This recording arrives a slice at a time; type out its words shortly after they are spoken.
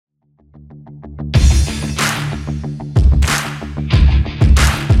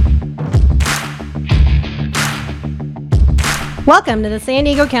Welcome to the San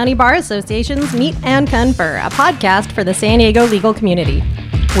Diego County Bar Association's Meet and Confer, a podcast for the San Diego legal community.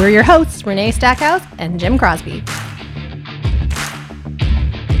 We're your hosts, Renee Stackhouse and Jim Crosby.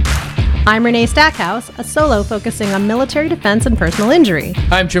 I'm Renee Stackhouse, a solo focusing on military defense and personal injury.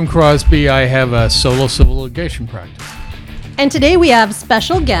 I'm Jim Crosby. I have a solo civil litigation practice. And today we have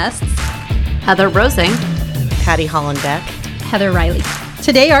special guests, Heather Rosing, Patty Hollenbeck, Heather Riley.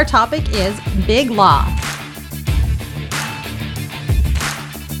 Today our topic is Big Law.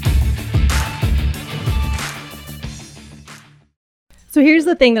 So here's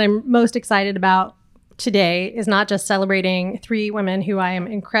the thing that I'm most excited about today is not just celebrating three women who I am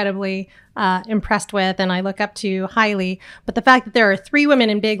incredibly impressed with and I look up to highly, but the fact that there are three women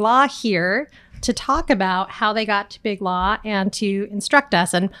in Big Law here to talk about how they got to Big Law and to instruct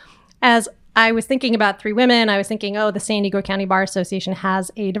us. And as I was thinking about three women, I was thinking, the San Diego County Bar Association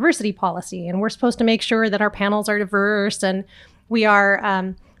has a diversity policy and we're supposed to make sure that our panels are diverse and we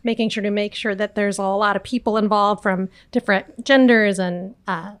are making sure that there's a lot of people involved from different genders and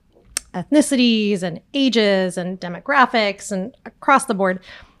ethnicities and ages and demographics and across the board.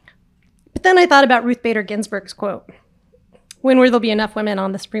 But then I thought about Ruth Bader Ginsburg's quote, when will there be enough women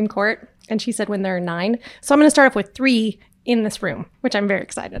on the Supreme Court? And she said when there are 9. So I'm going to start off with 3 in this room, which I'm very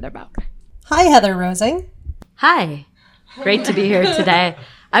excited about. Hi, Heather Rosing. Hi. Great to be here today.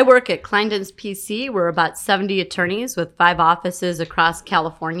 I work at Kleindienst PC. We're about 70 attorneys with 5 offices across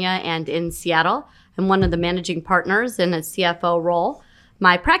California and in Seattle. I'm one of the managing partners in a CFO role.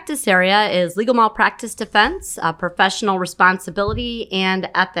 My practice area is legal malpractice defense, professional responsibility, and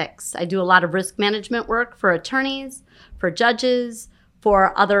ethics. I do a lot of risk management work for attorneys, for judges,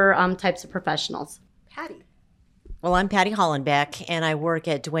 for other types of professionals. Patty. Well, I'm Patty Hollenbeck, and I work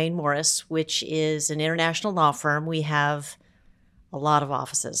at Duane Morris, which is an international law firm. We have a lot of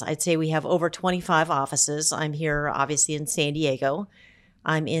offices. I'd say we have over 25 offices. I'm here, obviously, in San Diego.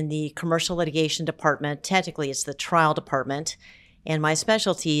 I'm in the commercial litigation department. Technically, it's the trial department. And my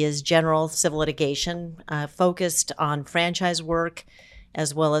specialty is general civil litigation, focused on franchise work,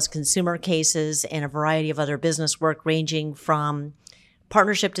 as well as consumer cases and a variety of other business work, ranging from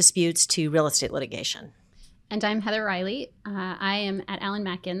partnership disputes to real estate litigation. And I'm Heather Riley. I am at Allen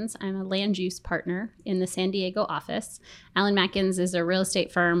Matkins. I'm a land use partner in the San Diego office. Allen Matkins is a real estate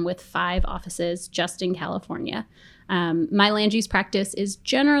firm with 5 offices just in California. My land use practice is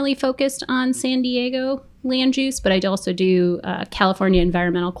generally focused on San Diego land use, but I also do California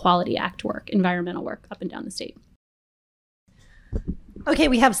Environmental Quality Act work, environmental work up and down the state. Okay,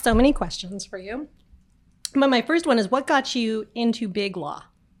 we have so many questions for you. But my first one is, what got you into Big Law?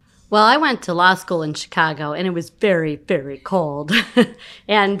 Well, I went to law school in Chicago, and it was very, very cold.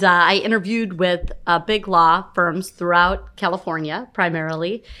 And I interviewed with big law firms throughout California,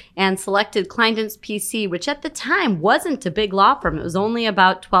 primarily, and selected Kleindienst PC, which at the time wasn't a big law firm. It was only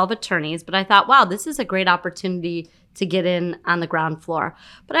about 12 attorneys. But I thought, wow, this is a great opportunity to get in on the ground floor.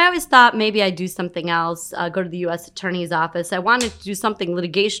 But I always thought maybe I'd do something else, go to the U.S. Attorney's Office. I wanted to do something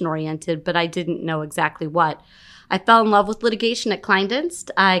litigation-oriented, but I didn't know exactly what. I fell in love with litigation at Kleindienst.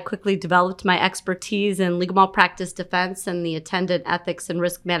 I quickly developed my expertise in legal malpractice defense and the attendant ethics and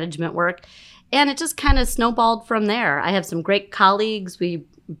risk management work. And it just kind of snowballed from there. I have some great colleagues. We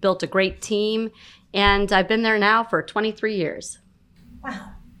built a great team. And I've been there now for 23 years.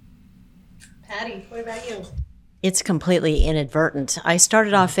 Wow. Patty, what about you? It's completely inadvertent. I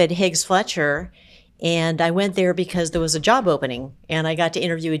started off at Higgs Fletcher, and I went there because there was a job opening, and I got to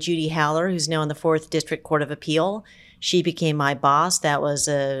interview with Judy Haller, who's now in the 4th District Court of Appeal. She became my boss. That was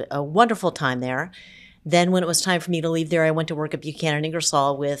a wonderful time there. Then when it was time for me to leave there, I went to work at Buchanan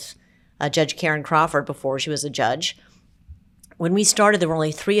Ingersoll with Judge Karen Crawford before she was a judge. When we started, there were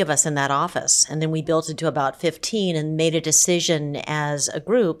only 3 of us in that office, and then we built it to about 15 and made a decision as a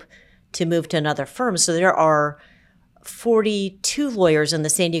group to move to another firm. So there are 42 lawyers in the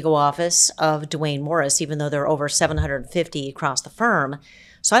San Diego office of Duane Morris, even though there are over 750 across the firm.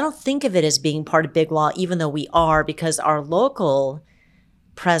 So I don't think of it as being part of Big Law, even though we are, because our local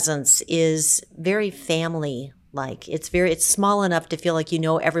presence is very family-like. It's small enough to feel like you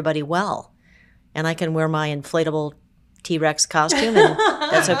know everybody well. And I can wear my inflatable T-Rex costume, and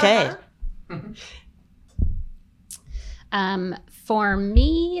that's okay. For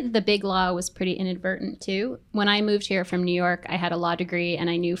me, the Big Law was pretty inadvertent too. When I moved here from New York, I had a law degree and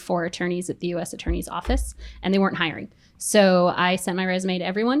I knew 4 attorneys at the U.S. Attorney's Office, and they weren't hiring. So I sent my resume to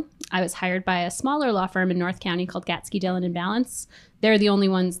everyone. I was hired by a smaller law firm in North County called Gatsky, Dillon & Balance. They're the only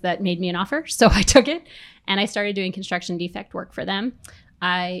ones that made me an offer, so I took it, and I started doing construction defect work for them.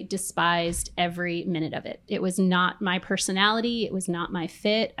 I despised every minute of it. It was not my personality. It was not my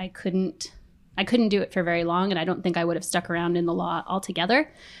fit. I couldn't I couldn't do it for very long, and I don't think I would have stuck around in the law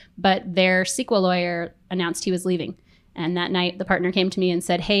altogether. But their CEQA lawyer announced he was leaving. And that night, the partner came to me and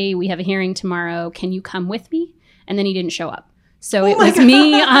said, hey, we have a hearing tomorrow. Can you come with me? And then he didn't show up. So it was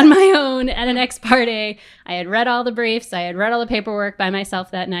me on my own at an ex parte. I had read all the briefs. I had read all the paperwork by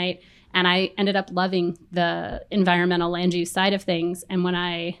myself that night. And I ended up loving the environmental land use side of things. And when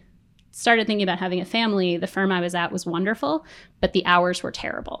I started thinking about having a family, the firm I was at was wonderful, but the hours were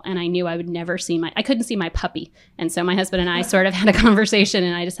terrible. And I knew I would never see I couldn't see my puppy. And so my husband and I sort of had a conversation,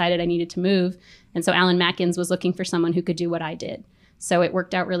 and I decided I needed to move. And so Alan Matkins was looking for someone who could do what I did. So it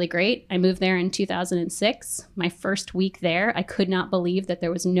worked out really great. I moved there in 2006. My first week there, I could not believe that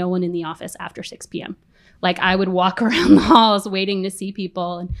there was no one in the office after 6 p.m. Like, I would walk around the halls waiting to see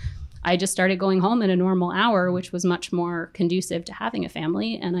people, and I just started going home at a normal hour, which was much more conducive to having a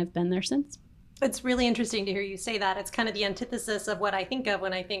family, and I've been there since. It's really interesting to hear you say that. It's kind of the antithesis of what I think of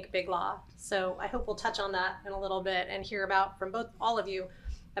when I think big law. So I hope we'll touch on that in a little bit and hear about from all of you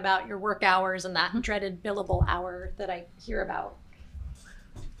about your work hours and that dreaded billable hour that I hear about.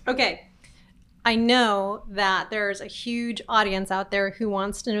 Okay, I know that there's a huge audience out there who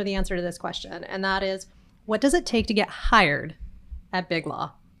wants to know the answer to this question, and that is, what does it take to get hired at big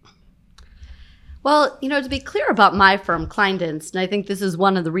law? Well, to be clear about my firm, Kleindienst, and I think this is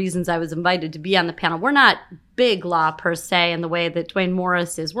one of the reasons I was invited to be on the panel, we're not big law per se in the way that Duane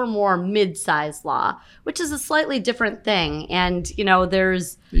Morris is. We're more mid-sized law, which is a slightly different thing. And,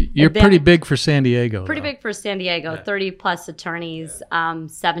 there's... You're pretty big for San Diego. Pretty big for San Diego, yeah. 30 plus attorneys,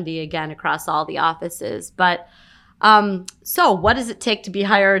 70 again across all the offices. But so what does it take to be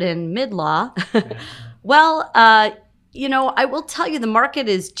hired in mid-law? Well, I will tell you the market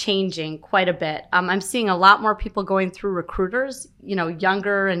is changing quite a bit. I'm seeing a lot more people going through recruiters,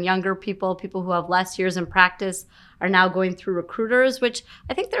 younger and younger people who have less years in practice are now going through recruiters, which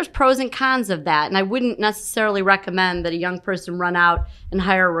I think there's pros and cons of that. And I wouldn't necessarily recommend that a young person run out and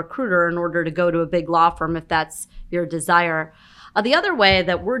hire a recruiter in order to go to a big law firm if that's your desire. The other way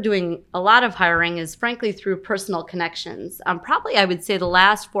that we're doing a lot of hiring is, frankly, through personal connections. Probably, I would say the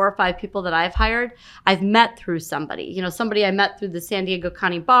last 4 or 5 people that I've hired, I've met through somebody. Somebody I met through the San Diego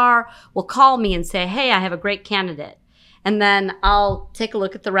County Bar will call me and say, hey, I have a great candidate. And then I'll take a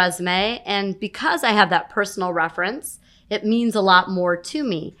look at the resume. And because I have that personal reference, it means a lot more to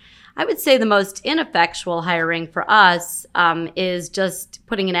me. I would say the most ineffectual hiring for us is just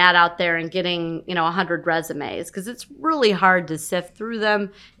putting an ad out there and getting, 100 resumes, because it's really hard to sift through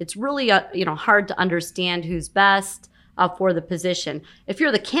them. It's really, hard to understand who's best for the position. If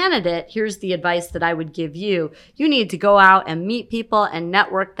you're the candidate, here's the advice that I would give you. You need to go out and meet people and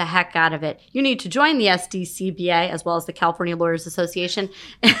network the heck out of it. You need to join the SDCBA as well as the California Lawyers Association.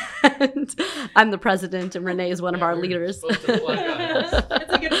 And I'm the president, and Renee is one of our leaders. It's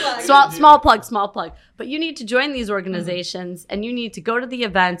a good plug. Small plug. But you need to join these organizations, and you need to go to the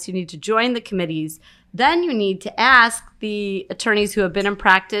events. You need to join the committees. Then you need to ask the attorneys who have been in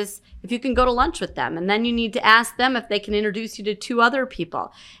practice if you can go to lunch with them. And then you need to ask them if they can introduce you to 2 other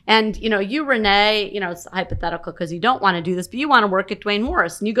people. And, you, Renee, it's hypothetical because you don't want to do this, but you want to work at Duane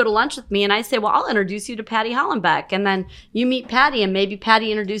Morris. And you go to lunch with me and I say, well, I'll introduce you to Patty Hollenbeck. And then you meet Patty, and maybe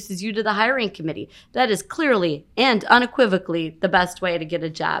Patty introduces you to the hiring committee. That is clearly and unequivocally the best way to get a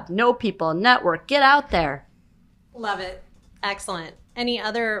job. Know people, network, get out there. Love it. Excellent. Any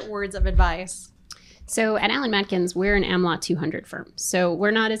other words of advice? So at Alan Matkins, we're an AmLaw 200 firm. So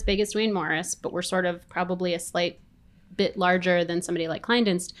we're not as big as Duane Morris, but we're sort of probably a slight bit larger than somebody like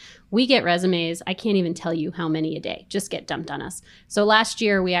Kleindienst. We get resumes, I can't even tell you how many a day, just get dumped on us. So last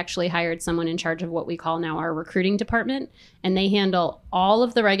year, we actually hired someone in charge of what we call now our recruiting department, and they handle all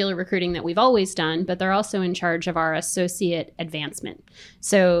of the regular recruiting that we've always done, but they're also in charge of our associate advancement.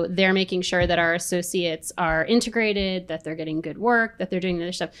 So they're making sure that our associates are integrated, that they're getting good work, that they're doing the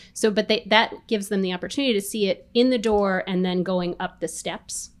other stuff. So, but that gives them the opportunity to see it in the door and then going up the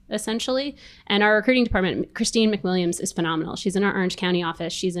steps, essentially. And our recruiting department, Christine McWilliams, is phenomenal. She's in our Orange County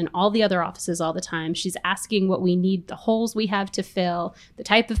office. She's in all the other offices all the time. She's asking what we need, the holes we have to fill, the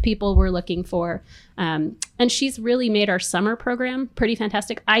type of people we're looking for. And she's really made our summer program pretty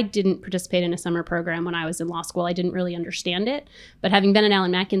fantastic. I didn't participate in a summer program when I was in law school. I didn't really understand it. But having been at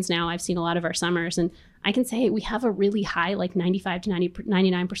Alan Matkins now, I've seen a lot of our summers, and I can say we have a really high, like 95 to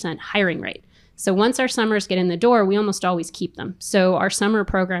 99% hiring rate. So once our summers get in the door, we almost always keep them. So our summer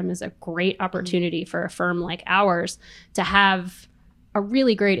program is a great opportunity for a firm like ours to have a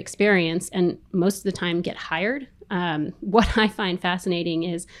really great experience and most of the time get hired. What I find fascinating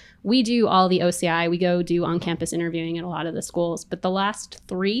is we do all the OCI. We go do on-campus interviewing at a lot of the schools. But the last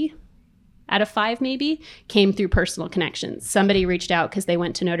 3 out of 5 maybe came through personal connections. Somebody reached out because they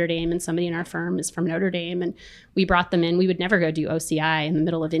went to Notre Dame, and somebody in our firm is from Notre Dame, and we brought them in. We would never go do OCI in the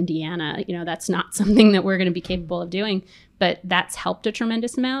middle of Indiana. That's not something that we're going to be capable of doing, but that's helped a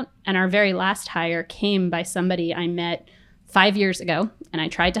tremendous amount. And our very last hire came by somebody I met 5 years ago, and I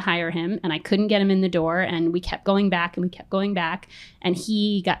tried to hire him and I couldn't get him in the door, and we kept going back and we kept going back, and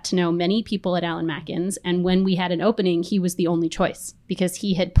he got to know many people at Allen Mackins, and when we had an opening, he was the only choice because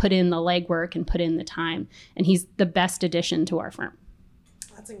he had put in the legwork and put in the time, and he's the best addition to our firm.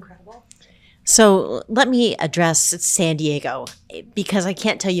 That's incredible. So let me address San Diego, because I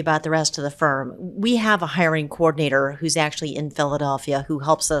can't tell you about the rest of the firm. We have a hiring coordinator who's actually in Philadelphia who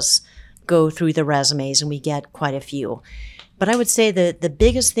helps us go through the resumes, and we get quite a few. But I would say that the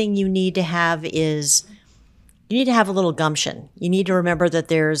biggest thing you need to have is you need to have a little gumption. You need to remember that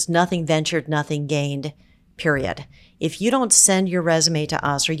there's nothing ventured, nothing gained, period. If you don't send your resume to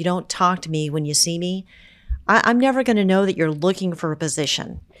us or you don't talk to me when you see me, I'm never going to know that you're looking for a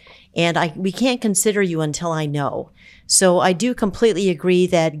position. And we can't consider you until I know. So I do completely agree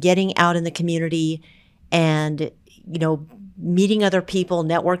that getting out in the community and, meeting other people,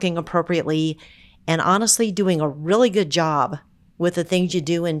 networking appropriately, and honestly doing a really good job with the things you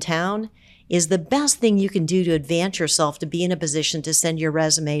do in town is the best thing you can do to advance yourself to be in a position to send your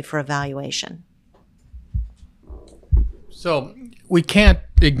resume for evaluation. So we can't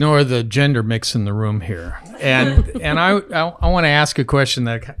ignore the gender mix in the room here. And I want to ask a question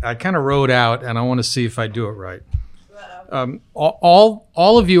that I kind of wrote out, and I want to see if I do it right.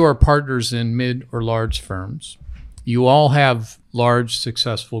 All of you are partners in mid or large firms. You all have large,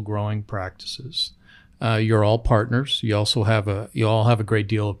 successful, growing practices. You're all partners. You all have a great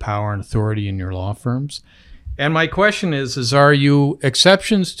deal of power and authority in your law firms. And my question is are you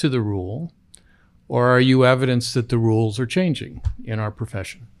exceptions to the rule, or are you evidence that the rules are changing in our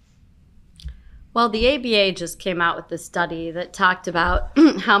profession? Well, the ABA just came out with this study that talked about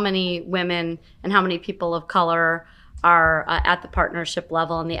how many women and how many people of color are at the partnership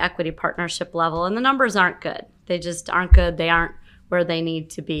level and the equity partnership level, and the numbers aren't good. They just aren't good. They aren't where they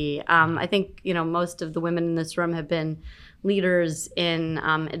need to be. I think, most of the women in this room have been leaders in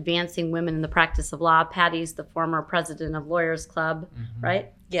advancing women in the practice of law. Patty's the former president of Lawyers Club,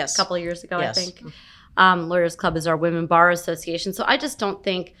 right? Yes. A couple of years ago, Yes. I think. Lawyers Club is our women bar association. So I just don't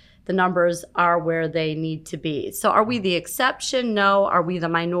think the numbers are where they need to be. So are we the exception? No. Are we the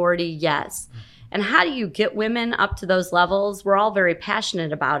minority? Yes. And how do you get women up to those levels? We're all very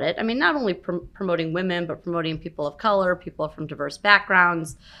passionate about it. I mean, not only promoting women, but promoting people of color, people from diverse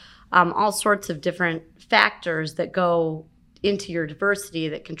backgrounds, all sorts of different factors that go into your diversity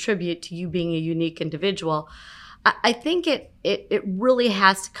that contribute to you being a unique individual. I think it really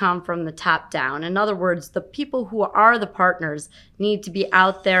has to come from the top down. In other words, the people who are the partners need to be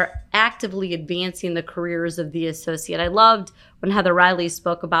out there actively advancing the careers of the associate. I loved when Heather Riley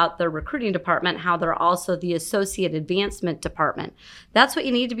spoke about the recruiting department, how they're also the associate advancement department. That's what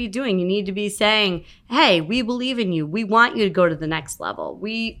you need to be doing. You need to be saying, hey, we believe in you. We want you to go to the next level.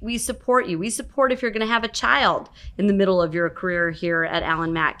 We support you. We support if you're going to have a child in the middle of your career here at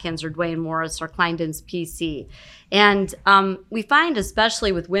Allen Mackins or Duane Morris or Kleinden's PC. And we find,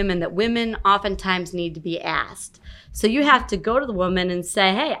 especially with women, that women oftentimes need to be asked. So you have to go to the woman and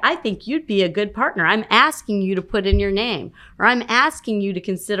say, hey, I think you'd be a good partner. I'm asking you to put in your name, or I'm asking you to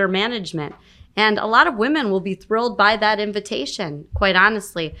consider management. And a lot of women will be thrilled by that invitation, quite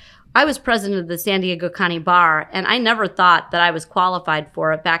honestly. I was president of the San Diego County Bar, and I never thought that I was qualified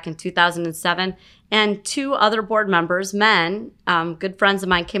for it back in 2007. And 2 other board members, men, good friends of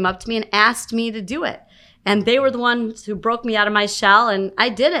mine, came up to me and asked me to do it. And they were the ones who broke me out of my shell, and I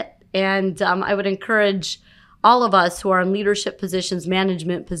did it. And I would encourage all of us who are in leadership positions,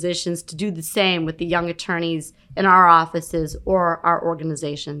 management positions, to do the same with the young attorneys in our offices or our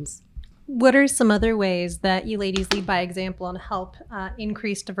organizations. What are some other ways that you ladies lead by example and help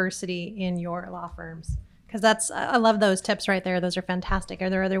increase diversity in your law firms? Because I love those tips right there. Those are fantastic. Are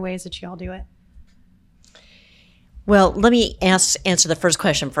there other ways that you all do it? Well, let me answer the first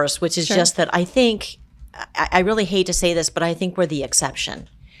question first, which is Sure. just that I think, I really hate to say this, but I think we're the exception.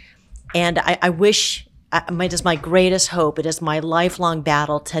 And I wish, it is my greatest hope, it is my lifelong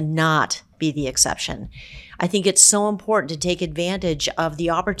battle to not be the exception. I think it's so important to take advantage of the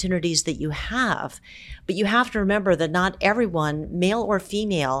opportunities that you have, but you have to remember that not everyone, male or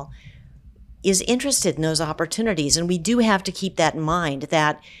female, is interested in those opportunities. And we do have to keep that in mind,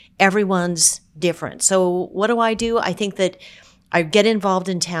 that everyone's different. So what do? I think that I get involved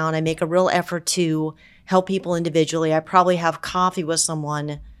in town. I make a real effort to help people individually. I probably have coffee with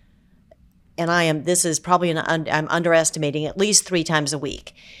someone and this is probably I'm underestimating, at least 3 times a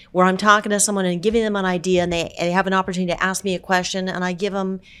week, where I'm talking to someone and giving them an idea, and they have an opportunity to ask me a question, and I give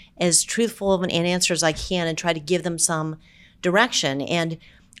them as truthful of an answer as I can and try to give them some direction. And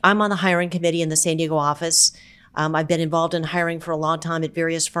I'm on the hiring committee in the San Diego office. I've been involved in hiring for a long time at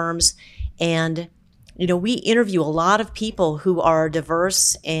various firms, and we interview a lot of people who are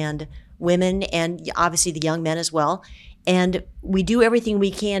diverse, and women, and obviously the young men as well. And we do everything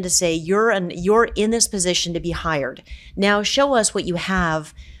we can to say, you're in this position to be hired. Now show us what you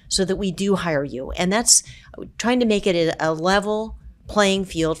have so that we do hire you. And that's trying to make it a level playing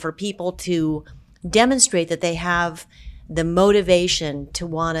field for people to demonstrate that they have the motivation to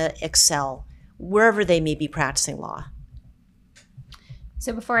want to excel wherever they may be practicing law.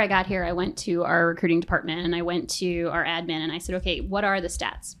 So before I got here, I went to our recruiting department and I went to our admin and I said, okay, what are the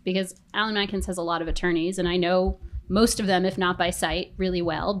stats? Because Allen Matkins has a lot of attorneys and I know most of them, if not by sight, really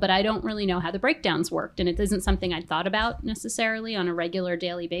well, but I don't really know how the breakdowns worked. And it isn't something I'd thought about necessarily on a regular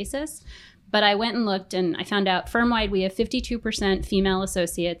daily basis. But I went and looked and I found out firm-wide we have 52% female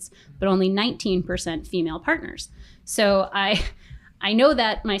associates, but only 19% female partners. So I know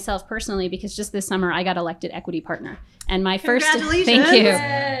that myself personally because just this summer I got elected equity partner. And my first thank you.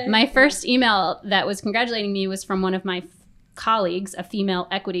 Yay. My first email that was congratulating me was from one of my colleagues, a female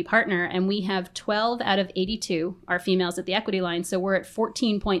equity partner, and we have 12 out of 82 are females at the equity line, so we're at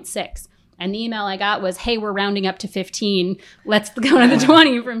 14.6. And the email I got was, hey, we're rounding up to 15. Let's go to the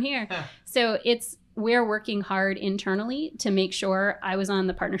 20 from here. So we're working hard internally to make sure. I was on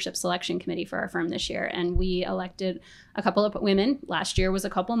the partnership selection committee for our firm this year, and we elected a couple of women. Last year was a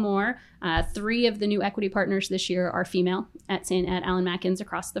couple more. 3 of the new equity partners this year are female at Allen Matkins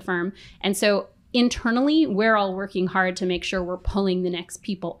across the firm. And so internally, we're all working hard to make sure we're pulling the next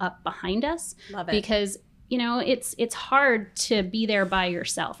people up behind us. Love it. Because it's hard to be there by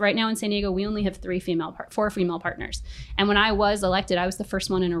yourself. Right now in San Diego, we only have 4 female partners. And when I was elected, I was the first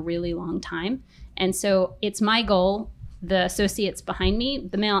one in a really long time. And so it's my goal, the associates behind me,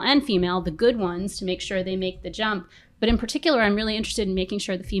 the male and female, the good ones, to make sure they make the jump. But in particular, I'm really interested in making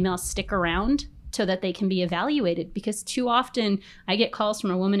sure the females stick around so that they can be evaluated, because too often I get calls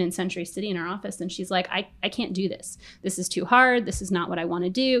from a woman in Century City in our office and she's like, I can't do this. This is too hard. This is not what I want to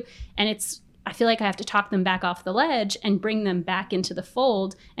do. And I feel like I have to talk them back off the ledge and bring them back into the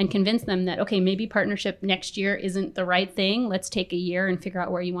fold and convince them that, okay, maybe partnership next year isn't the right thing. Let's take a year and figure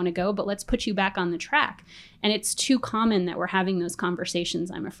out where you want to go, but let's put you back on the track. And it's too common that we're having those conversations,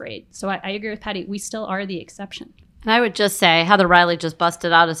 I'm afraid. So I agree with Patty. We still are the exception. And I would just say, Heather Riley just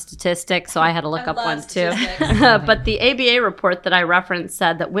busted out a statistic, so I had to look up one too. But the ABA report that I referenced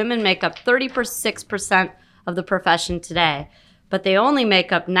said that women make up 36% of the profession today, but they only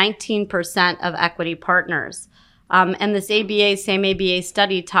make up 19% of equity partners. And this same ABA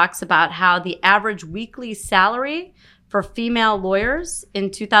study talks about how the average weekly salary for female lawyers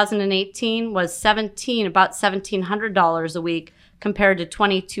in 2018 was about $1,700 a week compared to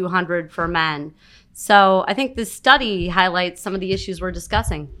 $2,200 for men. So I think this study highlights some of the issues we're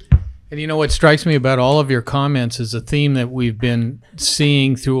discussing. And what strikes me about all of your comments is a theme that we've been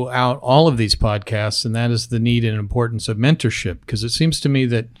seeing throughout all of these podcasts, and that is the need and importance of mentorship. Because it seems to me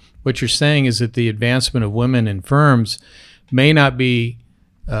that what you're saying is that the advancement of women in firms may not be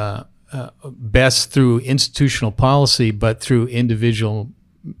best through institutional policy, but through individual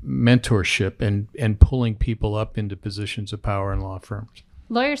mentorship and pulling people up into positions of power in law firms.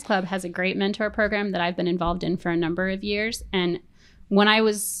 Lawyers Club has a great mentor program that I've been involved in for a number of years. And when I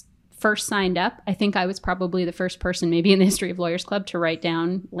was first signed up, I think I was probably the first person maybe in the history of Lawyers Club to write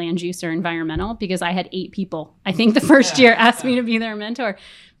down land use or environmental, because I had 8 people, I think the first year, asked me to be their mentor.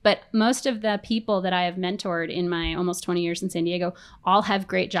 But most of the people that I have mentored in my almost 20 years in San Diego all have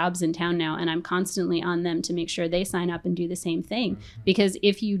great jobs in town now, and I'm constantly on them to make sure they sign up and do the same thing. Because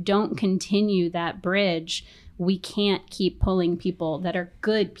if you don't continue that bridge, we can't keep pulling people that are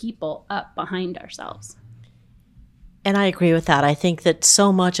good people up behind ourselves. And I agree with that. I think that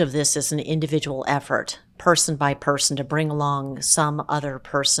so much of this is an individual effort, person by person, to bring along some other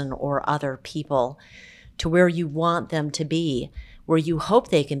person or other people to where you want them to be, where you hope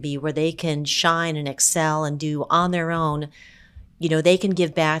they can be, where they can shine and excel and do on their own. They can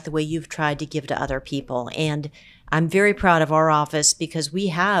give back the way you've tried to give to other people. And I'm very proud of our office because we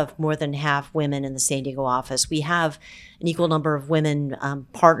have more than half women in the San Diego office. We have an equal number of women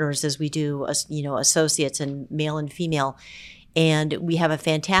partners as we do, associates, and male and female. And we have a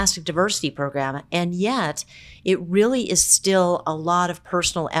fantastic diversity program. And yet it really is still a lot of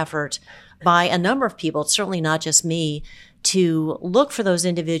personal effort by a number of people, it's certainly not just me, to look for those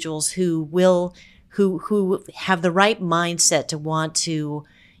individuals who have the right mindset to want to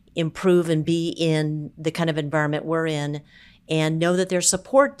improve and be in the kind of environment we're in, and know that there's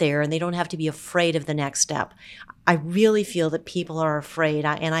support there and they don't have to be afraid of the next step. I really feel that people are afraid,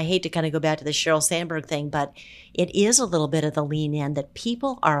 and I hate to kind of go back to the Sheryl Sandberg thing, but it is a little bit of the lean in that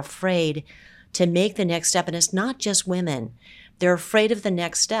people are afraid to make the next step. And it's not just women. They're afraid of the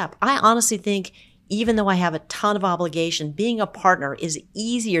next step. I honestly think, even though I have a ton of obligation, being a partner is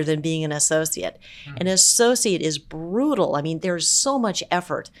easier than being an associate. An associate is brutal. I mean, there's so much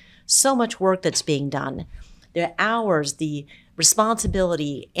effort, so much work that's being done. The hours, the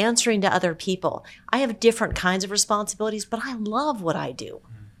responsibility, answering to other people. I have different kinds of responsibilities, but I love what I do.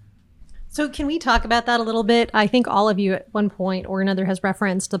 So can we talk about that a little bit? I think all of you at one point or another has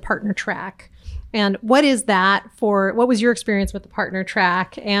referenced the partner track. And what is that for? What was your experience with the partner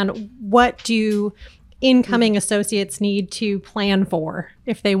track? And what do incoming associates need to plan for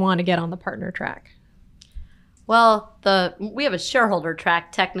if they want to get on the partner track? Well, we have a shareholder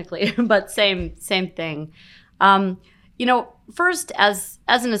track technically, but same thing. First, as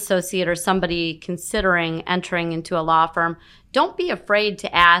an associate or somebody considering entering into a law firm, don't be afraid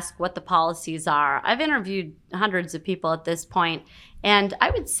to ask what the policies are. I've interviewed hundreds of people at this point, and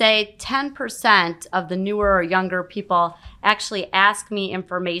I would say 10% of the newer or younger people actually ask me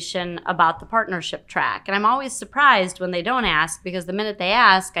information about the partnership track. And I'm always surprised when they don't ask, because the minute they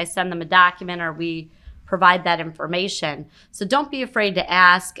ask, I send them a document or we provide that information. So don't be afraid to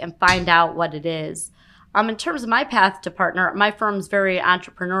ask and find out what it is. In terms of my path to partner, my firm's very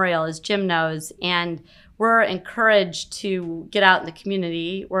entrepreneurial, as Jim knows, and we're encouraged to get out in the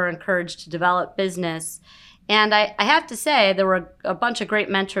community. We're encouraged to develop business. And I have to say, there were a bunch of great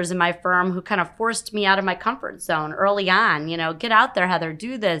mentors in my firm who kind of forced me out of my comfort zone early on. Get out there, Heather,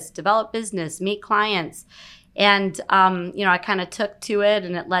 do this, develop business, meet clients. And, I kind of took to it,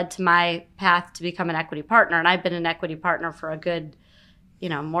 and it led to my path to become an equity partner. And I've been an equity partner for a good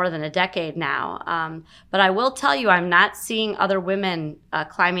more than a decade now. But I will tell you, I'm not seeing other women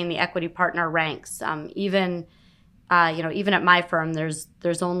climbing the equity partner ranks. Even at my firm,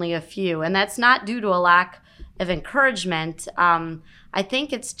 there's only a few. And that's not due to a lack of encouragement. I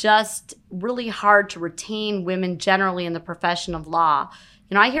think it's just really hard to retain women generally in the profession of law.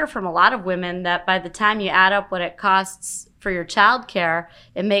 I hear from a lot of women that by the time you add up what it costs for your child care,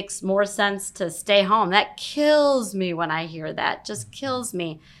 it makes more sense to stay home. That kills me when I hear that, just kills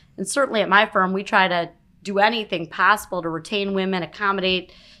me. And certainly at my firm, we try to do anything possible to retain women,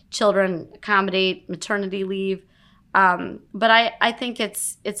 accommodate children, accommodate maternity leave. But I think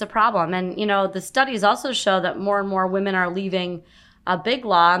it's a problem. And, the studies also show that more and more women are leaving big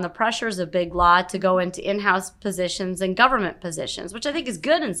law and the pressures of big law to go into in-house positions and government positions, which I think is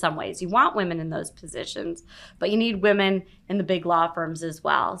good in some ways. You want women in those positions, but you need women in the big law firms as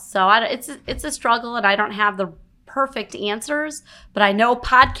well. So it's a struggle, and I don't have the perfect answers, but I know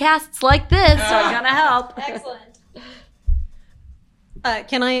podcasts like this are going to help. Excellent.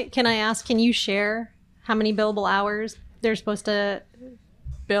 Can I ask, can you share how many billable hours they're supposed to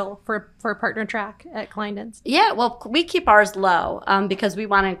bill for a partner track at Kleinden's? Yeah, well, we keep ours low because we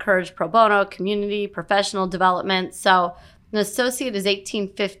want to encourage pro bono, community, professional development. So an associate is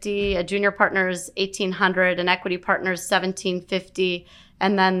 $1,850, a junior partner is $1,800, an equity partner is $1,750,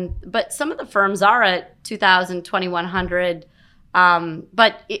 but some of the firms are at $2,000, $2,100.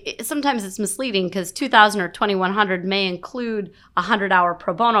 But sometimes it's misleading because $2,000 or $2,100 may include a 100-hour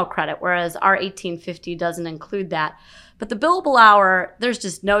pro bono credit, whereas our $1,850 doesn't include that. But the billable hour, there's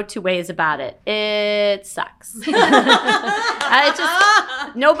just no two ways about it. It sucks.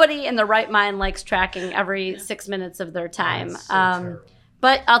 Nobody in the right mind likes tracking every 6 minutes of their time.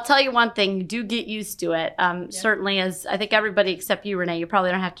 But I'll tell you one thing, you do get used to it. Certainly, as I think everybody except you, Renee, you probably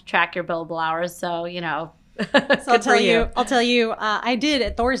don't have to track your billable hours. So, So I'll tell you, I did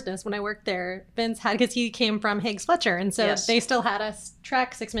at Thorsness when I worked there. Vince had, because he came from Higgs Fletcher, and so they still had us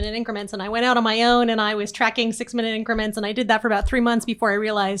track 6-minute increments. And I went out on my own, and I was tracking 6-minute increments, and I did that for about 3 months before I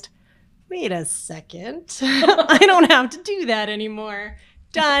realized, wait a second, I don't have to do that anymore.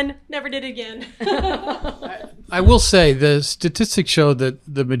 Done. Never did it again. I will say the statistics show that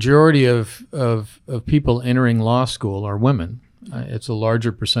the majority of people entering law school are women. It's a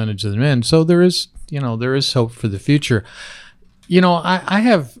larger percentage than men. So there is hope for the future. I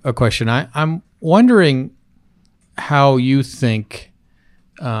have a question. I'm wondering how you think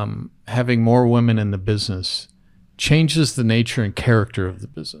having more women in the business changes the nature and character of the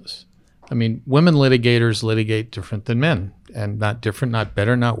business. I mean, women litigators litigate different than men, and not different, not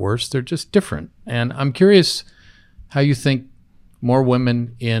better, not worse. They're just different. And I'm curious how you think more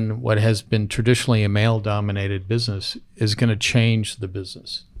women in what has been traditionally a male-dominated business is going to change the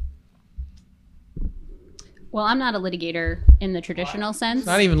business. Well, I'm not a litigator in the traditional sense.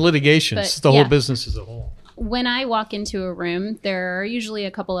 Not even litigation, But, it's the yeah. whole business as a whole. When I walk into a room, there are usually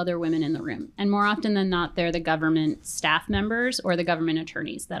a couple other women in the room. And more often than not, they're the government staff members or the government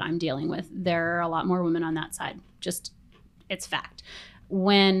attorneys that I'm dealing with. There are a lot more women on that side. Just, it's fact.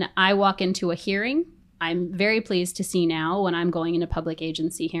 When I walk into a hearing, I'm very pleased to see now when I'm going into public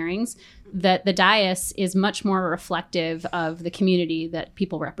agency hearings that the dais is much more reflective of the community that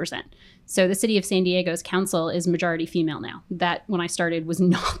people represent. So the city of San Diego's council is majority female now. That, when I started, was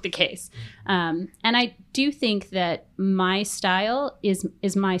not the case. And I do think that my style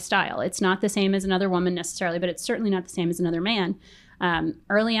is my style. It's not the same as another woman necessarily, but it's certainly not the same as another man.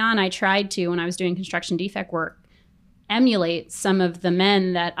 Early on, I tried to, when I was doing construction defect work, emulate some of the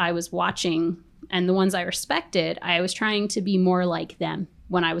men that I was watching and the ones I respected. I was trying to be more like them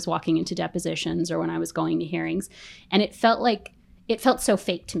when I was walking into depositions or when I was going to hearings. And it felt so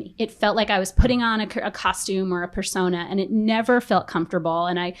fake to me. It felt like I was putting on a costume or a persona, and it never felt comfortable.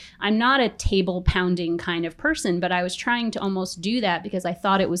 And I'm not a table pounding kind of person, but I was trying to almost do that because I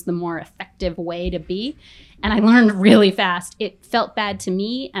thought it was the more effective way to be. And I learned really fast. It felt bad to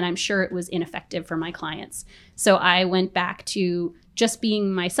me, and I'm sure it was ineffective for my clients. So I went back to just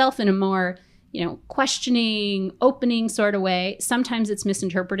being myself in a more, questioning, opening sort of way. Sometimes it's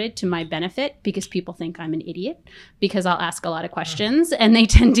misinterpreted to my benefit because people think I'm an idiot because I'll ask a lot of questions and they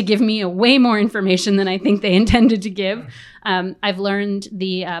tend to give me way more information than I think they intended to give. I've learned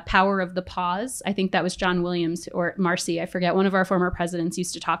the power of the pause. I think that was John Williams or Marcy, I forget, one of our former presidents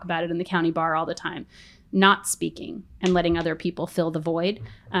used to talk about it in the county bar all the time. Not speaking and letting other people fill the void.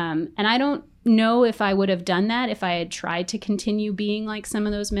 And I don't know if I would have done that if I had tried to continue being like some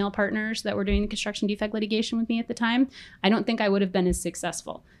of those male partners that were doing the construction defect litigation with me at the time. I don't think I would have been as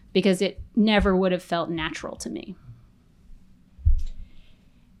successful because it never would have felt natural to me.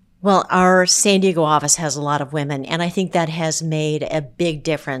 Well, our San Diego office has a lot of women, and I think that has made a big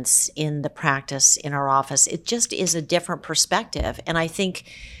difference in the practice in our office. It just is a different perspective. And I think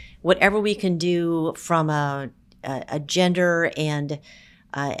whatever we can do from a gender and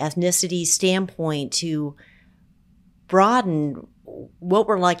ethnicity standpoint to broaden what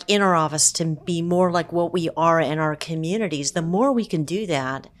we're like in our office to be more like what we are in our communities, the more we can do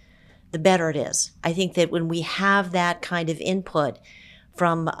that, the better it is. I think that when we have that kind of input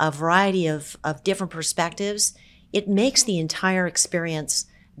from a variety of different perspectives, it makes the entire experience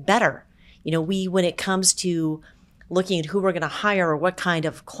better. When it comes to looking at who we're going to hire or what kind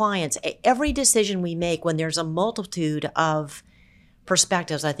of clients, every decision we make when there's a multitude of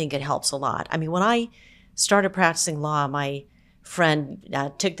perspectives, I think it helps a lot. I mean, when I started practicing law, my friend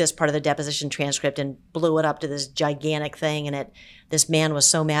took this part of the deposition transcript and blew it up to this gigantic thing. And this man was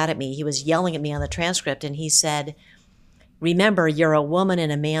so mad at me. He was yelling at me on the transcript. And he said, "Remember, you're a woman in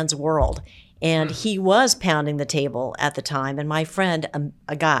a man's world." And he was pounding the table at the time. And my friend,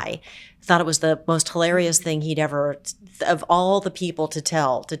 a guy, thought it was the most hilarious thing he'd ever, of all the people to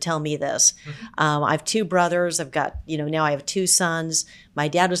tell me this. I have two brothers. I've got, now I have two sons. My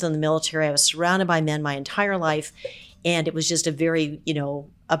dad was in the military. I was surrounded by men my entire life. And it was just a very,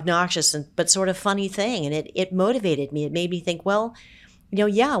 obnoxious but sort of funny thing. And it motivated me. It made me think, well,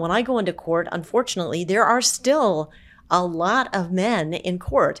 when I go into court, unfortunately, there are still a lot of men in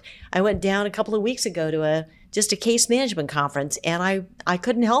court. I went down a couple of weeks ago to just a case management conference, and I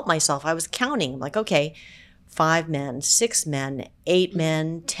couldn't help myself. I was counting. I'm like, okay, 5 men, 6 men, 8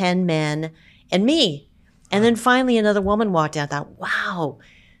 men, 10 men, and me. And then finally another woman walked out. I thought, wow,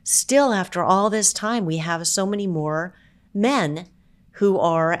 still after all this time, we have so many more men who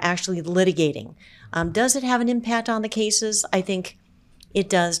are actually litigating. Does it have an impact on the cases? I think it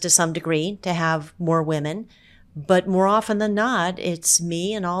does to some degree to have more women. But more often than not, it's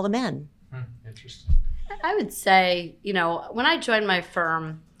me and all the men. Interesting. I would say, when I joined my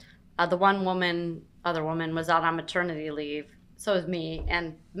firm, the other woman was out on maternity leave. So was me,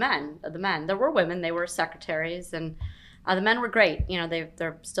 and the men. There were women, they were secretaries, and the men were great.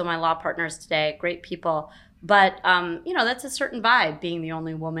 They're still my law partners today, great people. But, that's a certain vibe, being the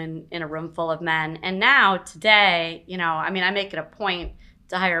only woman in a room full of men. And now, today, I make it a point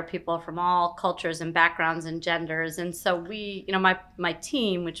to hire people from all cultures and backgrounds and genders. And so we, my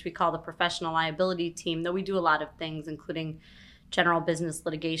team, which we call the professional liability team, though we do a lot of things, including general business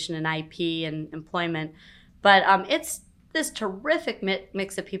litigation and IP and employment. But it's this terrific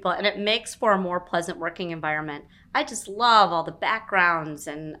mix of people, and it makes for a more pleasant working environment. I just love all the backgrounds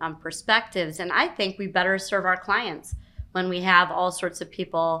and perspectives, and I think we better serve our clients when we have all sorts of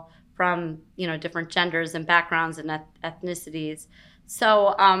people from, different genders and backgrounds and ethnicities.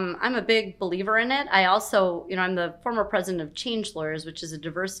 So I'm a big believer in it. I also, I'm the former president of Change Lawyers, which is a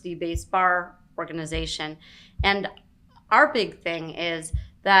diversity-based bar organization. And our big thing is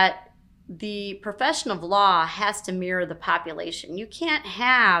that the profession of law has to mirror the population. You can't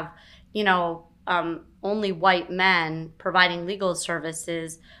have, only white men providing legal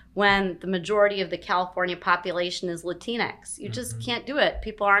services when the majority of the California population is Latinx. You just can't do it.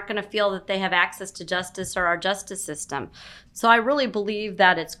 People aren't going to feel that they have access to justice or our justice system. So I really believe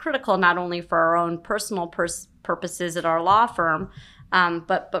that it's critical not only for our own personal purposes at our law firm,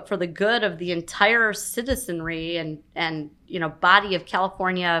 but for the good of the entire citizenry and body of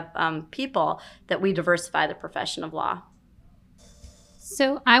California people, that we diversify the profession of law.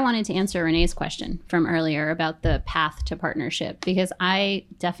 So I wanted to answer Renee's question from earlier about the path to partnership, because I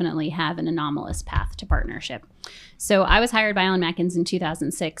definitely have an anomalous path to partnership. So I was hired by Allen Mackins in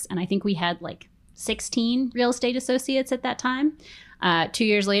 2006, and I think we had like 16 real estate associates at that time. 2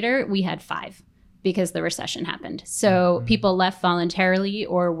 years later, we had 5 because the recession happened. So people left voluntarily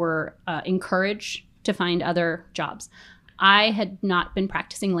or were encouraged to find other jobs. I had not been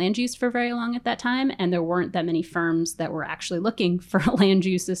practicing land use for very long at that time, and there weren't that many firms that were actually looking for a land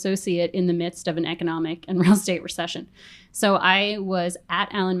use associate in the midst of an economic and real estate recession. So I was at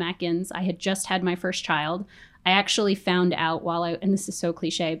Allen Mackins. I had just had my first child. I actually found out and this is so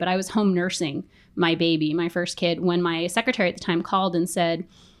cliche, but I was home nursing my baby, my first kid, when my secretary at the time called and said,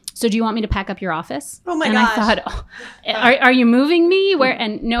 "So do you want me to pack up your office?" Oh my and gosh. I thought, are you moving me? Where?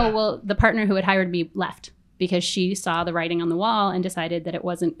 And no, well, the partner who had hired me left, because she saw the writing on the wall and decided that it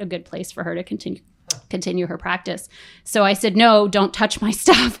wasn't a good place for her to continue her practice. So I said, "No, don't touch my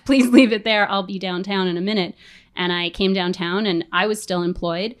stuff. Please leave it there. I'll be downtown in a minute." And I came downtown, and I was still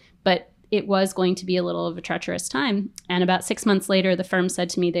employed, but it was going to be a little of a treacherous time. And about 6 months later, the firm said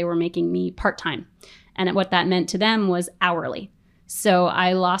to me they were making me part-time. And what that meant to them was hourly. So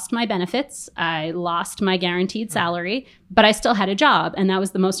I lost my benefits, I lost my guaranteed salary, but I still had a job. And that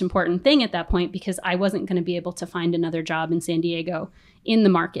was the most important thing at that point, because I wasn't going to be able to find another job in San Diego in the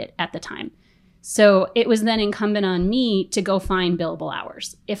market at the time. So it was then incumbent on me to go find billable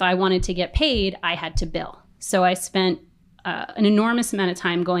hours. If I wanted to get paid, I had to bill. So I spent an enormous amount of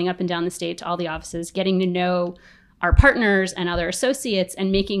time going up and down the state to all the offices, getting to know our partners and other associates,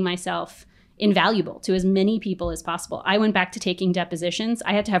 and making myself invaluable to as many people as possible. I went back to taking depositions.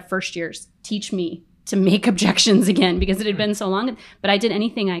 I had to have first years teach me to make objections again, because it had been so long, but I did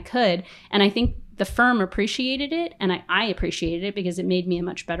anything I could. And I think the firm appreciated it, and I appreciated it, because it made me a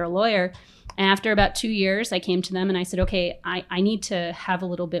much better lawyer. And after about 2 years, I came to them and I said, "Okay, I need to have a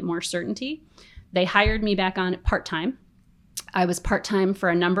little bit more certainty." They hired me back on part-time. I was part-time for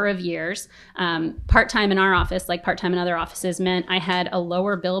a number of years. Part-time in our office, like part-time in other offices, meant I had a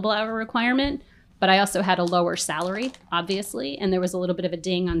lower billable hour requirement, but I also had a lower salary, obviously, and there was a little bit of a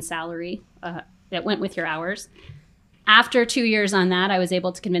ding on salary that went with your hours. After 2 years on that, I was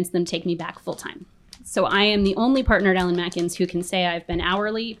able to convince them to take me back full-time. So I am the only partner at Allen Mackins who can say I've been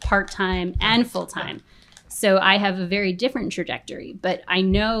hourly, part-time, and full-time. So I have a very different trajectory, but I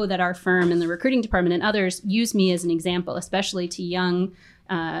know that our firm and the recruiting department and others use me as an example, especially to young,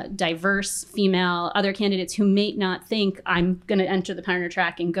 diverse female, other candidates who may not think I'm going to enter the partner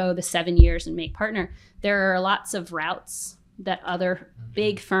track and go the 7 years and make partner. There are lots of routes that other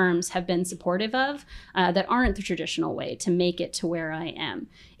big firms have been supportive of that aren't the traditional way to make it to where I am.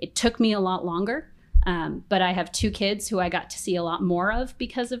 It took me a lot longer. But I have 2 kids who I got to see a lot more of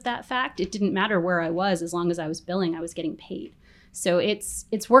because of that fact. It didn't matter where I was, as long as I was billing, I was getting paid. So it's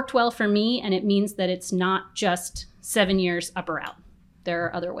worked well for me, and it means that it's not just 7 years up or out. There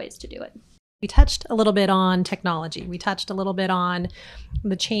are other ways to do it. We touched a little bit on technology. We touched a little bit on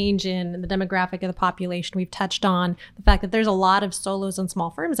the change in the demographic of the population. We've touched on the fact that there's a lot of solos and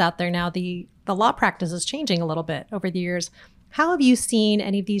small firms out there now. The law practice is changing a little bit over the years. How have you seen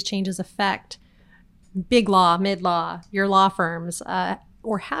any of these changes affect big law, mid-law, your law firms,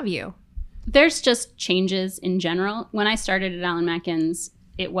 or have you? There's just changes in general. When I started at Allen Mackins,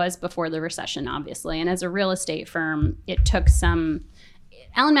 it was before the recession, obviously. And as a real estate firm, it took some...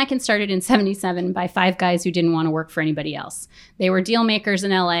 Allen Mackins started in 1977 by 5 guys who didn't want to work for anybody else. They were deal makers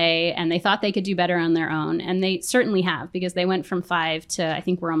in LA, and they thought they could do better on their own. And they certainly have, because they went from 5 to, I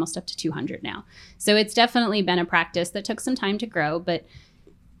think we're almost up to 200 now. So it's definitely been a practice that took some time to grow, but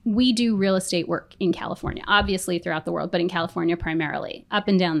we do real estate work in California, obviously throughout the world, but in California primarily, up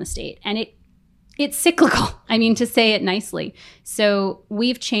and down the state. And it's cyclical, I mean, to say it nicely. So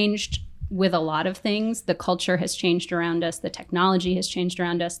we've changed with a lot of things. The culture has changed around us. The technology has changed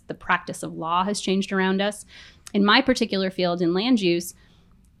around us. The practice of law has changed around us. In my particular field, in land use,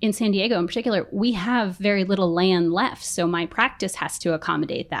 in San Diego in particular, we have very little land left. So my practice has to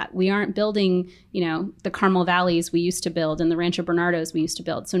accommodate that. We aren't building, the Carmel Valleys we used to build and the Rancho Bernardos we used to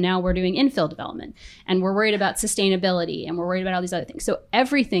build. So now we're doing infill development, and we're worried about sustainability, and we're worried about all these other things. So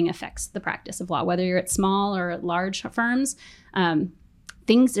everything affects the practice of law, whether you're at small or at large firms.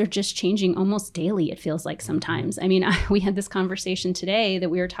 Things are just changing almost daily, it feels like sometimes. I mean, we had this conversation today that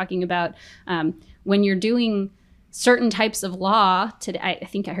we were talking about when you're doing certain types of law today. I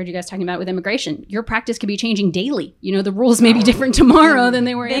think I heard you guys talking about it with immigration. Your practice could be changing daily. The rules may be different tomorrow than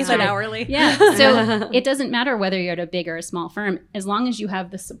they were yesterday. Hourly. Yeah. So it doesn't matter whether you're at a big or a small firm, as long as you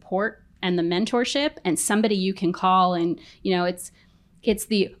have the support and the mentorship and somebody you can call. And, it's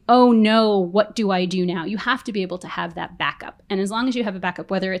the, oh no, what do I do now? You have to be able to have that backup. And as long as you have a backup,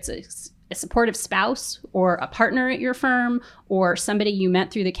 whether it's a supportive spouse or a partner at your firm or somebody you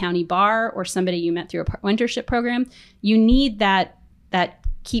met through the county bar or somebody you met through a mentorship program, you need that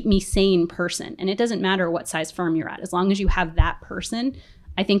keep me sane person. And it doesn't matter what size firm you're at. As long as you have that person,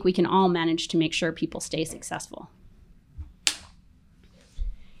 I think we can all manage to make sure people stay successful.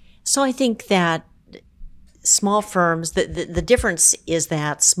 So I think that small firms, the difference is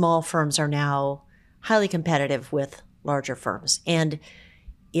that small firms are now highly competitive with larger firms. And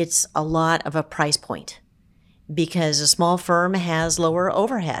it's a lot of a price point because a small firm has lower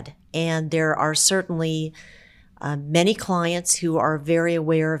overhead. And there are certainly many clients who are very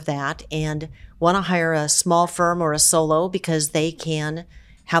aware of that and want to hire a small firm or a solo because they can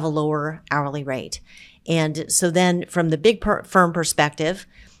have a lower hourly rate. And so then from the big firm perspective,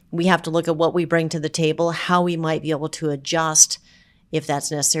 we have to look at what we bring to the table, how we might be able to adjust, if that's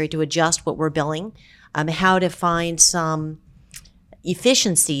necessary, to adjust what we're billing, how to find some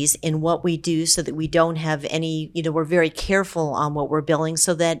efficiencies in what we do so that we don't have any, we're very careful on what we're billing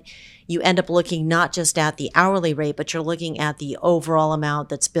so that you end up looking not just at the hourly rate, but you're looking at the overall amount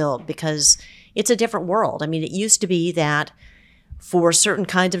that's billed because it's a different world. I mean, it used to be that for certain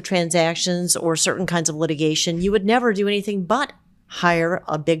kinds of transactions or certain kinds of litigation, you would never do anything but hire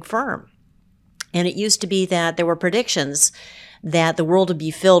a big firm. And it used to be that there were predictions that the world would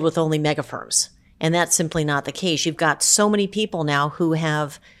be filled with only mega firms. And that's simply not the case. You've got so many people now who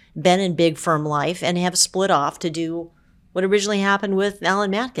have been in big firm life and have split off to do what originally happened with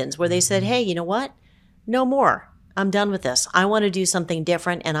Allen Matkins, where they said, hey, you know what? No more. I'm done with this. I want to do something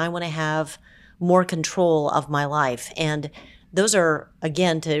different and I want to have more control of my life. And those are,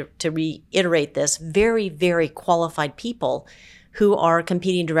 again, to reiterate this, very, very qualified people who are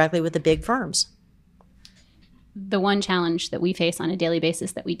competing directly with the big firms. The one challenge that we face on a daily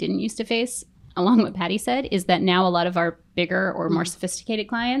basis that we didn't used to face, along with what Patty said, is that now a lot of our bigger or more sophisticated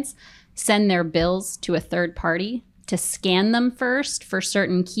clients send their bills to a third party to scan them first for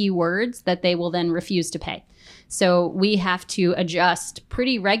certain keywords that they will then refuse to pay. So we have to adjust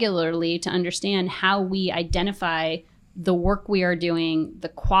pretty regularly to understand how we identify the work we are doing, the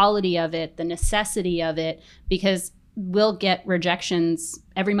quality of it, the necessity of it, because we'll get rejections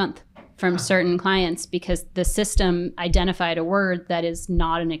every month from certain clients because the system identified a word that is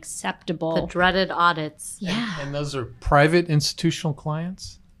not an acceptable. The dreaded audits. Yeah. And those are private institutional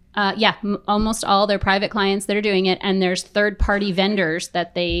clients? Almost all their private clients that are doing it. And there's third-party vendors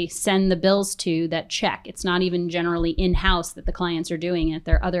that they send the bills to that check. It's not even generally in-house that the clients are doing it.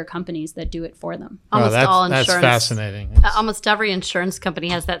 There are other companies that do it for them. Almost all insurance. That's fascinating. Almost every insurance company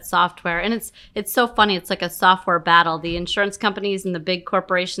has that software. And it's so funny. It's like a software battle. The insurance companies and the big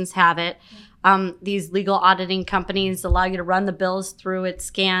corporations have it. These legal auditing companies allow you to run the bills through. It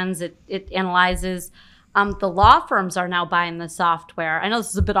scans, it analyzes. The law firms are now buying the software. I know this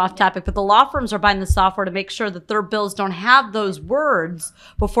is a bit off topic, but the law firms are buying the software to make sure that their bills don't have those words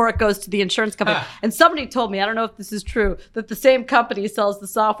before it goes to the insurance company. And somebody told me, I don't know if this is true, that the same company sells the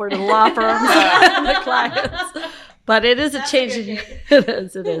software to the law firms and the clients. But it is a change.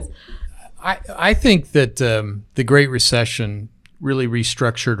 It is. I think that the Great Recession really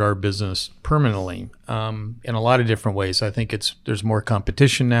restructured our business permanently in a lot of different ways. I think there's more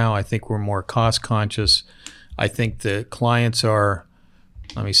competition now. I think we're more cost conscious. I think the clients are,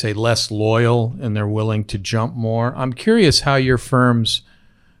 let me say, less loyal and they're willing to jump more. I'm curious how your firms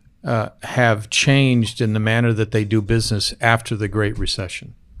have changed in the manner that they do business after the Great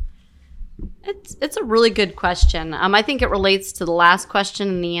Recession. It's a really good question. I think it relates to the last question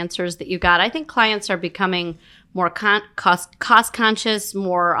and the answers that you got. I think clients are becoming more cost conscious,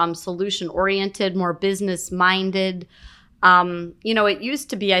 more solution oriented, more business minded. It used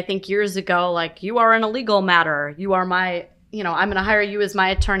to be, I think years ago, like, you are in a legal matter. You are my, I'm going to hire you as my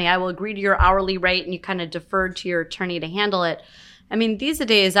attorney. I will agree to your hourly rate, and you kind of deferred to your attorney to handle it. I mean, these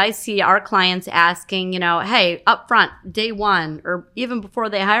days I see our clients asking, hey, up front, day one, or even before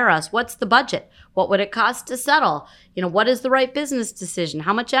they hire us, what's the budget? What would it cost to settle? What is the right business decision?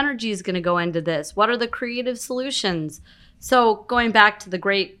 How much energy is going to go into this? What are the creative solutions? So going back to the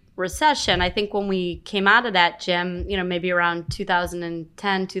Great Recession, I think when we came out of that, Jim, maybe around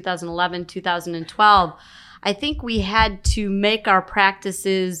 2010, 2011, 2012, I think we had to make our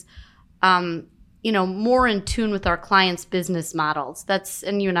practices more in tune with our clients' business models.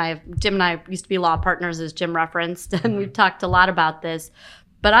 Jim and I used to be law partners, as Jim referenced, and we've talked a lot about this.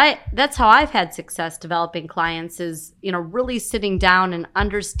 But that's how I've had success developing clients is, really sitting down and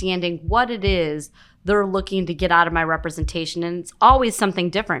understanding what it is they're looking to get out of my representation. And it's always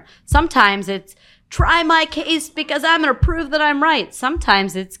something different. Sometimes it's try my case because I'm going to prove that I'm right.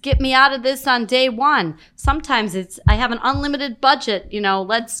 Sometimes it's get me out of this on day one. Sometimes it's I have an unlimited budget,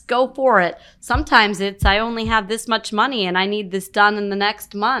 let's go for it. Sometimes it's I only have this much money and I need this done in the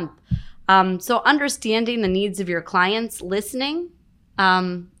next month. So understanding the needs of your clients, listening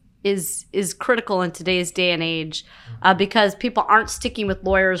is critical in today's day and age because people aren't sticking with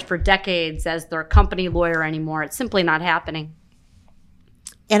lawyers for decades as their company lawyer anymore. It's simply not happening.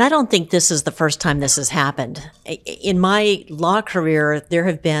 And I don't think this is the first time this has happened. In my law career, there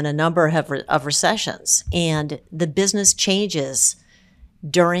have been a number of recessions, and the business changes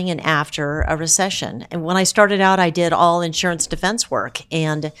during and after a recession. And when I started out, I did all insurance defense work.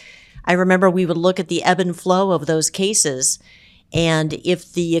 And I remember we would look at the ebb and flow of those cases. And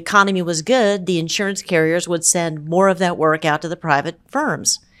if the economy was good, the insurance carriers would send more of that work out to the private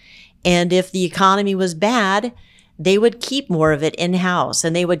firms. And if the economy was bad, they would keep more of it in-house,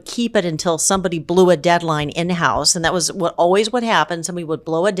 and they would keep it until somebody blew a deadline in-house. And that was always what happened. Somebody would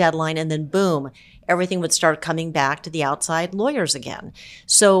blow a deadline, and then boom, everything would start coming back to the outside lawyers again.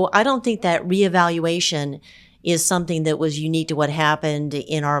 So I don't think that reevaluation is something that was unique to what happened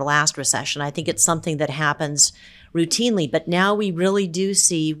in our last recession. I think it's something that happens routinely. But now we really do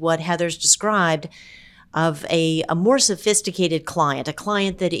see what Heather's described of a more sophisticated client, a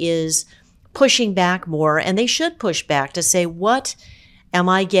client that is pushing back more, and they should push back to say, what am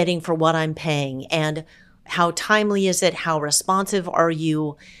I getting for what I'm paying? And how timely is it? How responsive are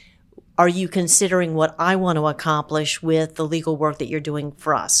you? Are you considering what I want to accomplish with the legal work that you're doing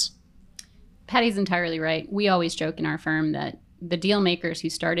for us? Patty's entirely right. We always joke in our firm that the deal makers who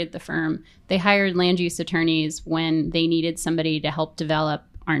started the firm, they hired land use attorneys when they needed somebody to help develop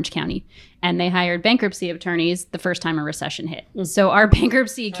Orange County. And they hired bankruptcy attorneys the first time a recession hit. So our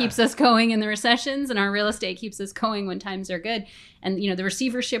bankruptcy keeps us going in the recessions, and our real estate keeps us going when times are good. And, the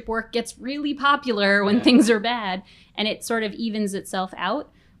receivership work gets really popular when things are bad, and it sort of evens itself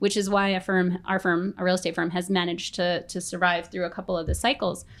out, which is why our firm, a real estate firm, has managed to survive through a couple of the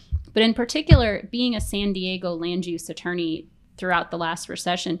cycles. But in particular, being a San Diego land use attorney throughout the last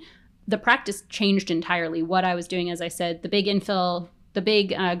recession, the practice changed entirely. What I was doing, as I said, the big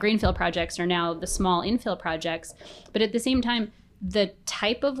greenfield projects are now the small infill projects. But at the same time, the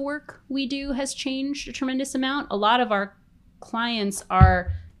type of work we do has changed a tremendous amount. A lot of our clients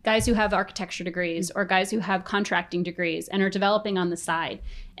are guys who have architecture degrees or guys who have contracting degrees and are developing on the side.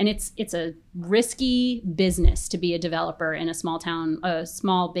 And it's a risky business to be a developer in a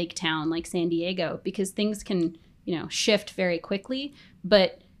small big town like San Diego, because things can, shift very quickly.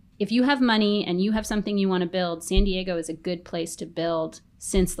 But if you have money and you have something you want to build, San Diego is a good place to build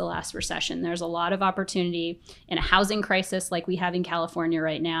since the last recession. There's a lot of opportunity in a housing crisis like we have in California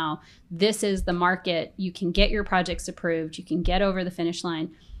right now. This is the market. You can get your projects approved. You can get over the finish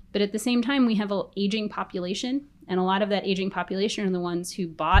line. But at the same time, we have an aging population. And a lot of that aging population are the ones who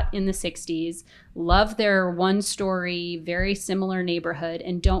bought in the 60s, love their one-story, very similar neighborhood,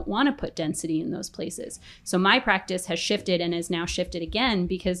 and don't want to put density in those places. So my practice has shifted and has now shifted again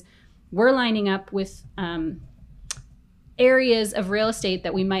because we're lining up with areas of real estate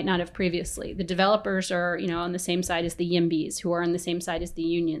that we might not have previously. The developers are, on the same side as the YIMBYs, who are on the same side as the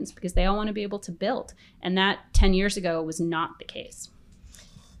unions, because they all want to be able to build. And that 10 years ago was not the case.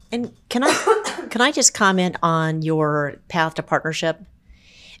 And can I just comment on your path to partnership?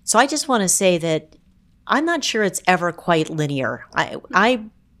 So I just want to say that I'm not sure it's ever quite linear. I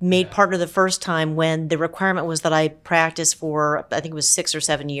made partner the first time when the requirement was that I practice for, I think it was 6 or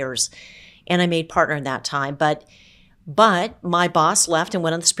 7 years, and I made partner in that time. But my boss left and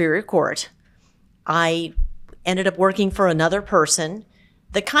went on the Superior Court. I ended up working for another person.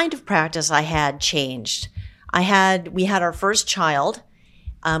 The kind of practice I had changed. We had our first child.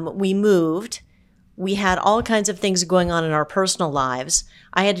 We moved. We had all kinds of things going on in our personal lives.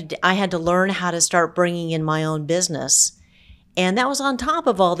 I had to learn how to start bringing in my own business. And that was on top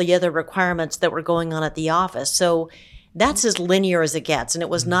of all the other requirements that were going on at the office. So That's as linear as it gets, and it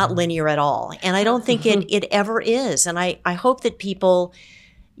was not linear at all. And I don't think it ever is. And I hope that people,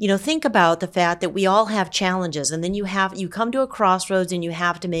 think about the fact that we all have challenges, and then you come to a crossroads and you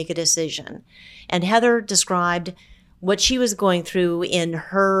have to make a decision. And Heather described what she was going through in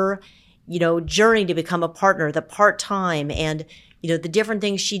her, journey to become a partner, the part-time, and, the different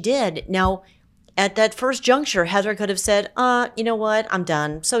things she did. Now, at that first juncture, Heather could have said, you know what? I'm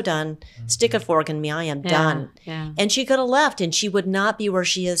done. So done. Stick a fork in me. I am done. Yeah. And she could have left, and she would not be where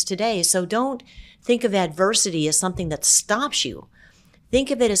she is today. So don't think of adversity as something that stops you. Think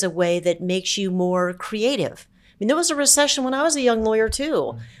of it as a way that makes you more creative. I mean, there was a recession when I was a young lawyer,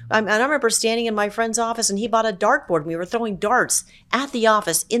 too. I remember standing in my friend's office, and he bought a dartboard, and we were throwing darts at the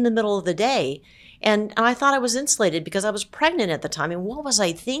office in the middle of the day. And I thought I was insulated because I was pregnant at the time. And what was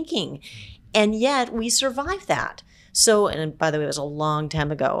I thinking? And yet we survived that. So, and by the way, it was a long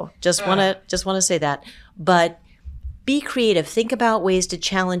time ago. Just want to say that. But be creative. Think about ways to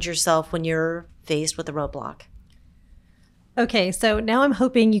challenge yourself when you're faced with a roadblock. Okay, so now I'm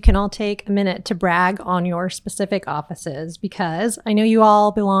hoping you can all take a minute to brag on your specific offices, because I know you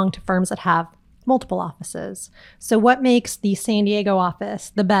all belong to firms that have multiple offices. So what makes the San Diego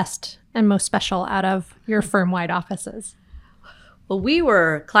office the best and most special out of your firm-wide offices? Well,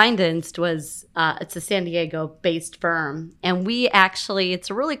 Kleindienst was, it's a San Diego-based firm. And it's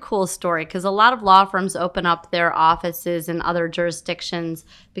a really cool story because a lot of law firms open up their offices in other jurisdictions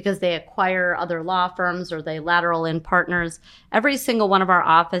because they acquire other law firms or they lateral in partners. Every single one of our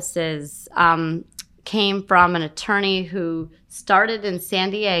offices came from an attorney who started in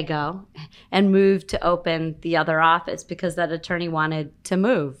San Diego and moved to open the other office because that attorney wanted to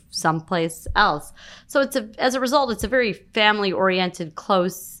move someplace else. So as a result, it's a very family-oriented,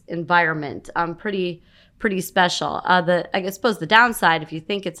 close environment. Pretty special. I suppose the downside, if you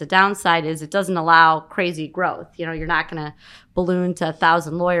think it's a downside, is it doesn't allow crazy growth. You're not going to balloon to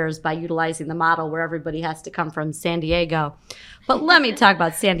 1,000 lawyers by utilizing the model where everybody has to come from San Diego. But let me talk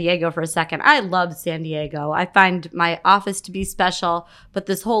about San Diego for a second. I love San Diego. I find my office to be special, but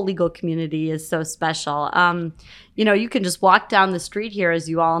this whole legal community is so special. You can just walk down the street here, as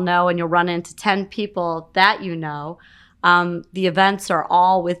you all know, and you'll run into 10 people that you know. The events are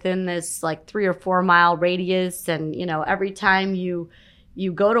all within this 3 or 4 mile radius. And, every time you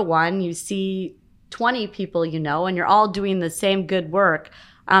go to one, you see 20 people, and you're all doing the same good work.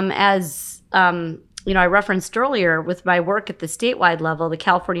 I referenced earlier with my work at the statewide level, the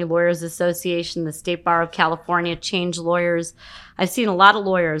California Lawyers Association, the State Bar of California, Change Lawyers. I've seen a lot of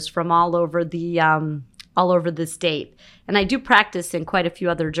lawyers from all over the state. And I do practice in quite a few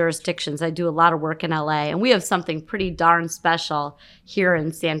other jurisdictions. I do a lot of work in LA, and we have something pretty darn special here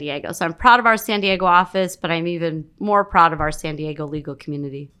in San Diego. So I'm proud of our San Diego office, but I'm even more proud of our San Diego legal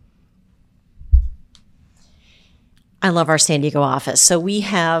community. I love our San Diego office. So we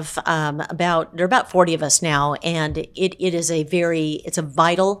have there are about 40 of us now, and it's a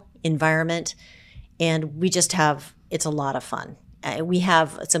vital environment, and it's a lot of fun. We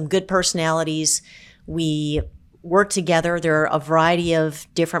have some good personalities. We work together. There are a variety of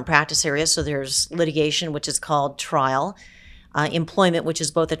different practice areas. So there's litigation, which is called trial, employment, which is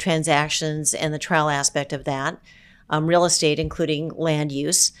both the transactions and the trial aspect of that, real estate, including land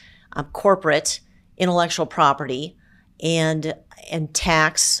use, corporate, intellectual property, and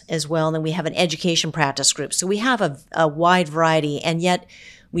tax as well. And then we have an education practice group. So we have a wide variety, and yet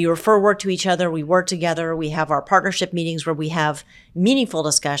we refer work to each other. We work together. We have our partnership meetings where we have meaningful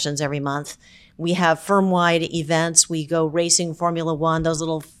discussions every month. We have firm-wide events. We go racing Formula One, those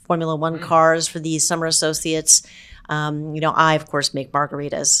little Formula One cars for the summer associates. I, of course, make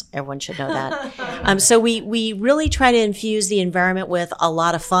margaritas. Everyone should know that. So we really try to infuse the environment with a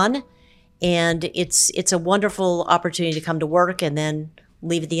lot of fun. And it's a wonderful opportunity to come to work and then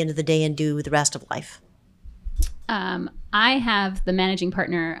leave at the end of the day and do the rest of life. I have the managing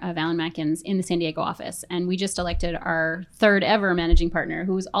partner of Allen Matkins in the San Diego office, and we just elected our third ever managing partner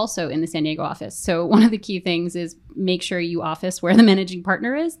who is also in the San Diego office. So one of the key things is make sure you office where the managing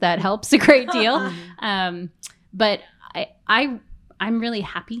partner is. That helps a great deal. But I'm really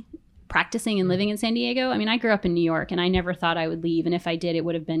happy practicing and living in San Diego. I mean, I grew up in New York and I never thought I would leave. And if I did, it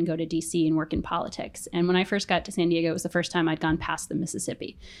would have been go to DC and work in politics. And when I first got to San Diego, it was the first time I'd gone past the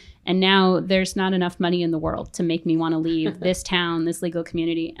Mississippi. And now there's not enough money in the world to make me want to leave this town, this legal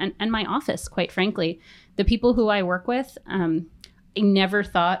community, and my office, quite frankly. The people who I work with, I never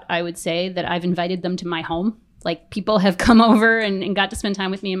thought I would say that I've invited them to my home. Like, people have come over and got to spend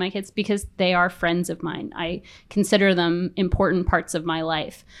time with me and my kids because they are friends of mine. I consider them important parts of my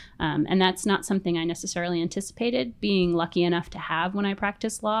life. And that's not something I necessarily anticipated being lucky enough to have when I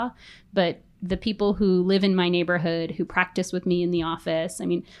practiced law. But the people who live in my neighborhood, who practice with me in the office, I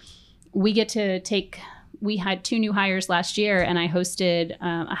mean, we had 2 new hires last year, and I hosted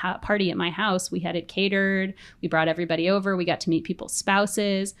a party at my house. We had it catered. We brought everybody over. We got to meet people's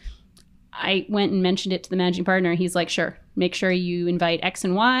spouses. I went and mentioned it to the managing partner. He's like, sure, make sure you invite X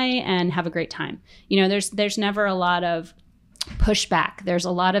and Y and have a great time. You know, there's never a lot of pushback. There's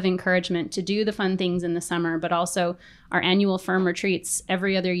a lot of encouragement to do the fun things in the summer, but also our annual firm retreats.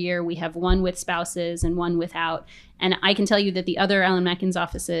 Every other year, we have one with spouses and one without. And I can tell you that the other Alan Mackins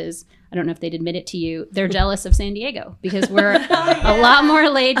offices, I don't know if they'd admit it to you, they're jealous of San Diego because we're a lot more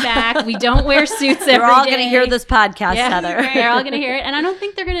laid back. We don't wear suits every day. They're all going to hear this podcast, yeah, Heather. They're all going to hear it. And I don't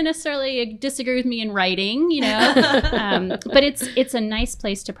think they're going to necessarily disagree with me in writing, you know. But it's a nice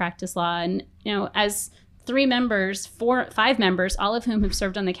place to practice law. And, you know, as 5 members, all of whom have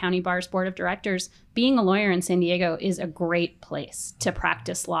served on the county bar's board of directors, being a lawyer in San Diego is a great place to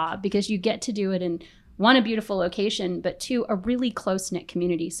practice law because you get to do it in, 1, a beautiful location, but 2, a really close-knit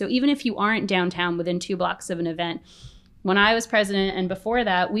community. So even if you aren't downtown within 2 blocks of an event, when I was president and before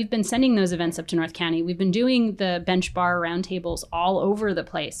that, we've been sending those events up to North County. We've been doing the bench bar roundtables all over the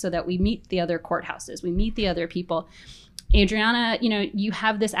place so that we meet the other courthouses, we meet the other people. Adriana, you know, you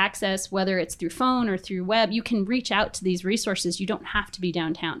have this access, whether it's through phone or through web, you can reach out to these resources. You don't have to be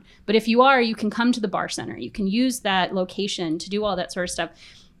downtown. But if you are, you can come to the bar center. You can use that location to do all that sort of stuff.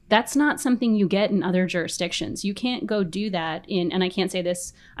 That's not something you get in other jurisdictions. You can't go do that and I can't say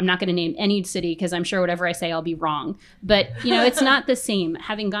this, I'm not going to name any city because I'm sure whatever I say, I'll be wrong. But, you know, it's not the same.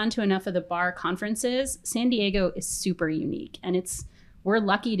 Having gone to enough of the bar conferences, San Diego is super unique and we're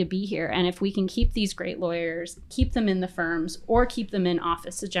lucky to be here. And if we can keep these great lawyers, keep them in the firms or keep them in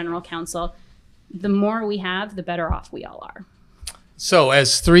office as general counsel, the more we have, the better off we all are. So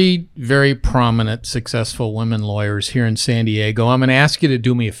as 3 very prominent, successful women lawyers here in San Diego, I'm going to ask you to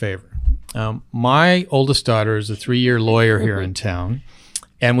do me a favor. My oldest daughter is a 3-year lawyer here in town,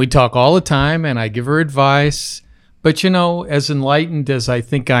 and we talk all the time, and I give her advice. But, you know, as enlightened as I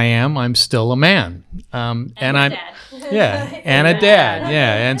think I am, I'm still a man. And I'm dad. Yeah, and a dad.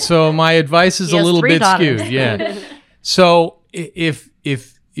 Yeah, and so my advice is a little bit skewed. Yeah. So if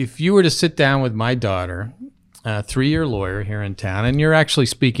you were to sit down with my daughter, a 3-year lawyer here in town, and you're actually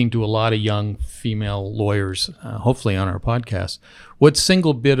speaking to a lot of young female lawyers, hopefully on our podcast, what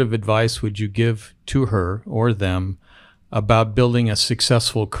single bit of advice would you give to her or them about building a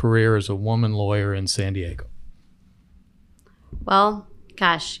successful career as a woman lawyer in San Diego? Well,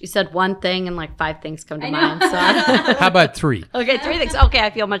 gosh, you said one thing and like 5 things come to mind. So. How about 3? Okay, 3 things. Okay,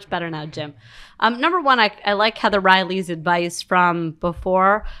 I feel much better now, Jim. Number 1, I like Heather Riley's advice from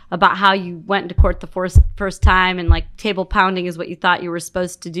before about how you went into court the first time and like table pounding is what you thought you were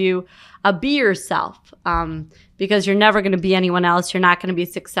supposed to do. Be yourself because you're never going to be anyone else. You're not going to be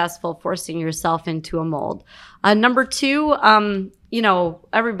successful forcing yourself into a mold. Number 2, you know,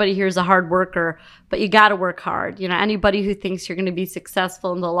 everybody here is a hard worker, but you got to work hard. You know, anybody who thinks you're going to be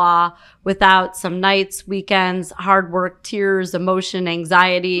successful in the law without some nights, weekends, hard work, tears, emotion,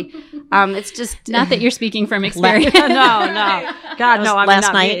 anxiety, it's just not that you're speaking from experience. No. God, no. I mean,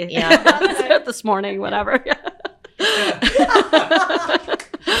 last night, me. yeah. This morning, whatever.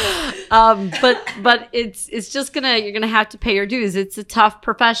 But it's just you're gonna have to pay your dues. It's a tough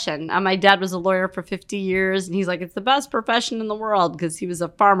profession. My dad was a lawyer for 50 years, and he's like, it's the best profession in the world because he was a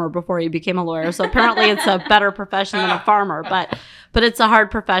farmer before he became a lawyer. So apparently, it's a better profession than a farmer. But it's a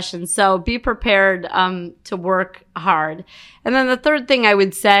hard profession. So be prepared to work hard. And then the third thing I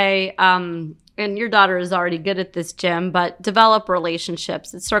would say, and your daughter is already good at this, Jim, but develop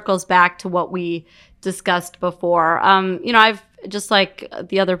relationships. It circles back to what we discussed before. You know, I've just like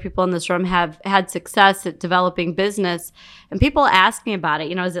the other people in this room have had success at developing business, and people ask me about it.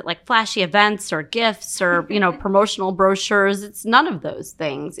 You know, is it like flashy events or gifts or, you know, promotional brochures? It's none of those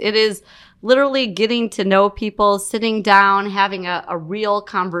things. It is literally getting to know people, sitting down, having a real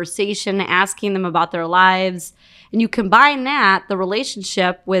conversation, asking them about their lives. And you combine that, the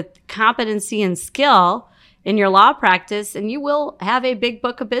relationship, with competency and skill in your law practice, and you will have a big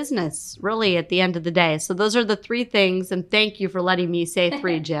book of business, really, at the end of the day. So those are the 3 things, and thank you for letting me say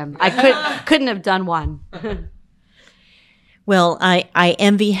 3, Jim. I couldn't have done 1. Well, I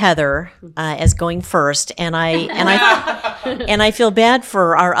envy Heather as going first, and I And I feel bad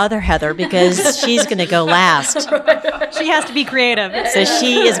for our other Heather because she's going to go last. She has to be creative. So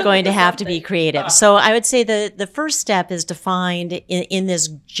she is going to have to be creative. So I would say the first step is to find in this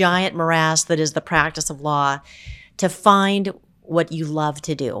giant morass that is the practice of law, to find what you love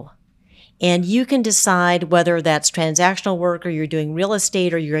to do. And you can decide whether that's transactional work, or you're doing real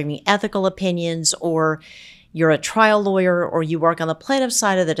estate, or you're giving ethical opinions, or you're a trial lawyer, or you work on the plaintiff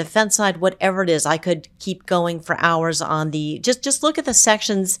side or the defense side, whatever it is. I could keep going for hours on just look at the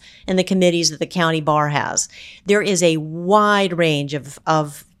sections and the committees that the county bar has. There is a wide range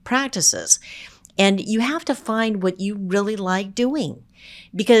of practices. And you have to find what you really like doing,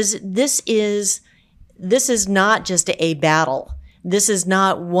 because this is not just a battle. This is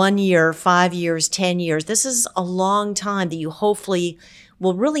not 1 year, 5 years, 10 years. This is a long time that you hopefully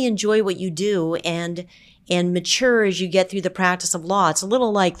will really enjoy what you do and mature as you get through the practice of law. It's a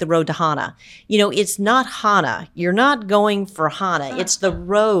little like the road to Hana. It's not Hana. You're not going for Hana. It's the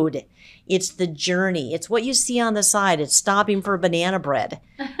road. It's the journey. It's what you see on the side. It's stopping for banana bread,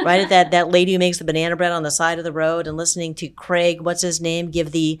 right? That lady who makes the banana bread on the side of the road, and listening to Craig, what's his name,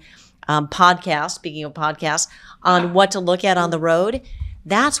 give the podcast, speaking of podcasts, on what to look at on the road.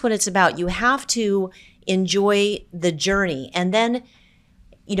 That's what it's about. You have to enjoy the journey, and then,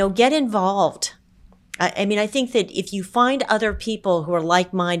 get involved. I think that if you find other people who are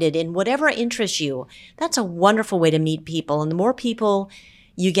like-minded in whatever interests you, that's a wonderful way to meet people. And the more people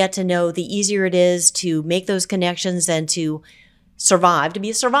you get to know, the easier it is to make those connections and to survive, to be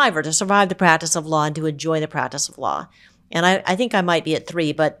a survivor, to survive the practice of law and to enjoy the practice of law. And I think I might be at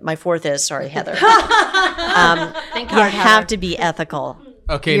 3, but my 4th is, sorry, Heather. You have to be ethical.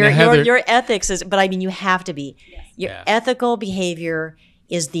 Okay, now Heather. Your ethics is, but you have to be. Yes. Your ethical behavior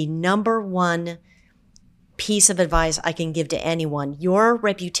is the number one piece of advice I can give to anyone. Your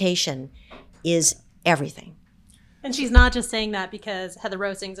reputation is everything. And she's not just saying that because Heather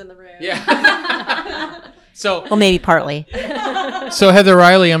Rosing's in the room. Yeah. Well, maybe partly. So Heather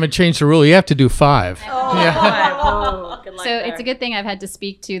Riley, I'm going to change the rule. You have to do 5. Good luck there. It's a good thing I've had to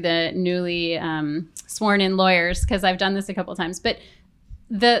speak to the newly sworn in lawyers, because I've done this a couple times. But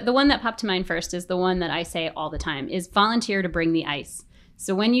the one that popped to mind first is the one that I say all the time, is volunteer to bring the ice.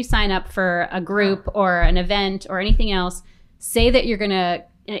 So when you sign up for a group or an event or anything else, say that you're going to,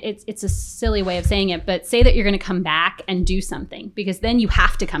 it's a silly way of saying it, but say that you're going to come back and do something, because then you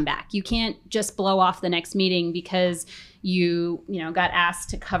have to come back. You can't just blow off the next meeting because you got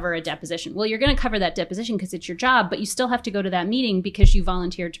asked to cover a deposition. Well, you're going to cover that deposition because it's your job, but you still have to go to that meeting because you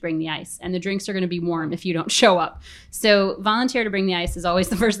volunteered to bring the ice, and the drinks are going to be warm if you don't show up. So volunteer to bring the ice is always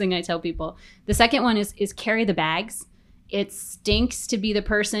the first thing I tell people. The second one is carry the bags. It stinks to be the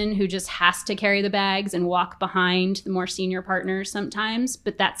person who just has to carry the bags and walk behind the more senior partners sometimes,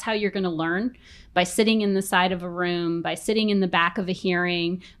 but that's how you're going to learn, by sitting in the side of a room, by sitting in the back of a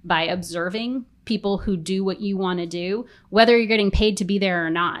hearing, by observing people who do what you want to do, whether you're getting paid to be there or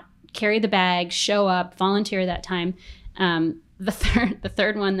not. Carry the bag, show up, volunteer that time. The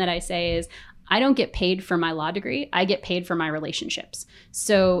third one that I say is, I don't get paid for my law degree. I get paid for my relationships.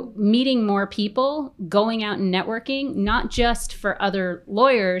 So meeting more people, going out and networking, not just for other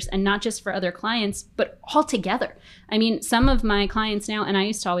lawyers and not just for other clients, but all together. Some of my clients now, and I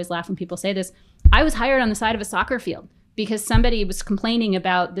used to always laugh when people say this, I was hired on the side of a soccer field because somebody was complaining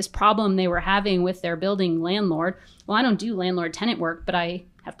about this problem they were having with their building landlord. Well, I don't do landlord tenant work, but I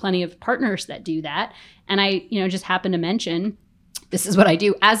have plenty of partners that do that. And I, just happened to mention, this is what I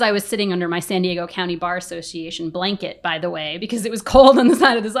do, as I was sitting under my San Diego County Bar Association blanket, by the way, because it was cold on the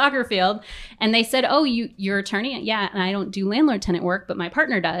side of the soccer field. And they said, oh, you're attorney? Yeah, and I don't do landlord tenant work, but my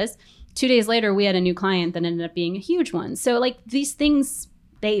partner does. 2 days later, we had a new client that ended up being a huge one. So these things,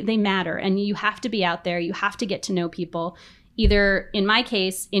 they matter, and you have to be out there. You have to get to know people, either in my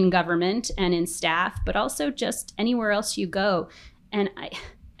case, in government and in staff, but also just anywhere else you go. And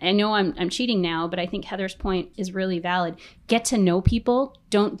I know I'm cheating now, but I think Heather's point is really valid. Get to know people.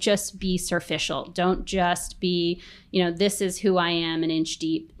 Don't just be superficial. Don't just be, this is who I am, an inch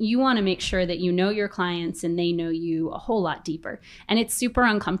deep. You want to make sure that you know your clients and they know you a whole lot deeper. And it's super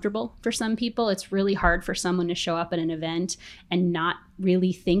uncomfortable for some people. It's really hard for someone to show up at an event and not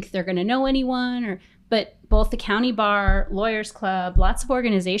really think they're going to know anyone, but both the county bar, lawyers club, lots of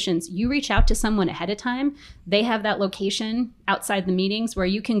organizations, you reach out to someone ahead of time. They have that location outside the meetings where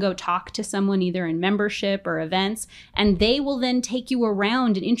you can go talk to someone either in membership or events, and they will then take you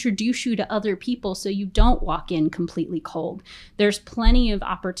around and introduce you to other people so you don't walk in completely cold. There's plenty of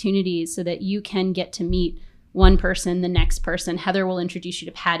opportunities so that you can get to meet one person, the next person. Heather will introduce you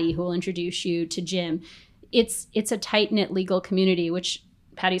to Patty, who will introduce you to Jim. It's a tight-knit legal community, which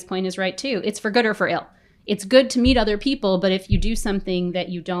Patty's point is right too. It's for good or for ill. it's good to meet other people, but if you do something that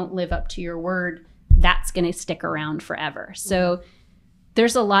you don't live up to your word, that's going to stick around forever. So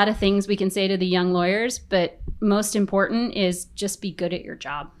there's a lot of things we can say to the young lawyers, but most important is just be good at your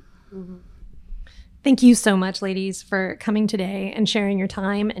job. Mm-hmm. Thank you so much, ladies, for coming today and sharing your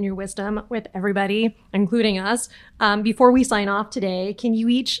time and your wisdom with everybody, including us. Before we sign off today, can you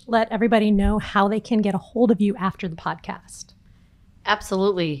each let everybody know how they can get a hold of you after the podcast?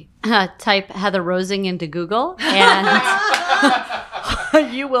 Absolutely. Type Heather Rosing into Google and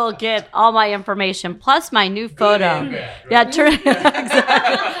you will get all my information plus my new photo. Yeah, exactly.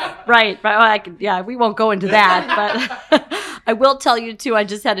 Right. Well, we won't go into that, but I will tell you too, I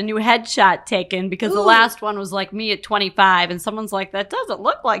just had a new headshot taken because the last one was like me at 25 and someone's like, that doesn't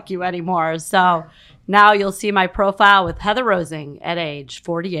look like you anymore. So now you'll see my profile with Heather Rosing at age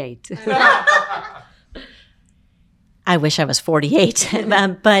 48. I wish I was 48,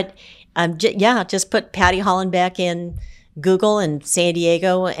 but just put Patty Hollenbeck in Google and San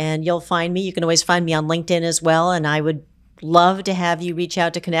Diego and you'll find me. You can always find me on LinkedIn as well. And I would love to have you reach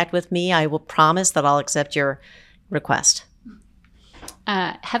out to connect with me. I will promise that I'll accept your request.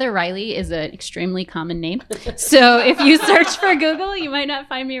 Heather Riley is an extremely common name. So if you search for Google, you might not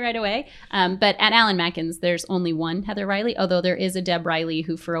find me right away. But at Allen Mackins, there's only one Heather Riley, although there is a Deb Riley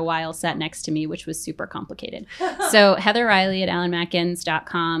who for a while sat next to me, which was super complicated. So Heather Riley at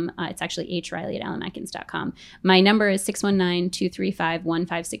allenmackins.com. It's actually H Riley at allenmackins.com. My number is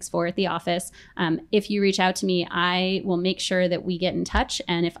 619-235-1564 at the office. If you reach out to me, I will make sure that we get in touch.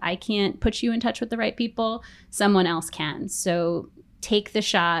 And if I can't put you in touch with the right people, someone else can. So take the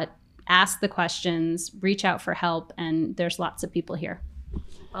shot, ask the questions, reach out for help, and there's lots of people here.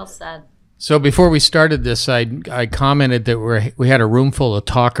 Well said. So before we started this, I commented that we had a room full of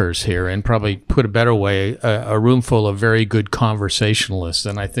talkers here, and probably put a better way, a room full of very good conversationalists,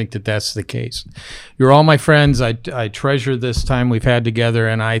 and I think that that's the case. You're all my friends. I treasure this time we've had together,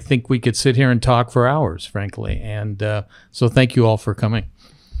 and I think we could sit here and talk for hours, frankly. And so thank you all for coming.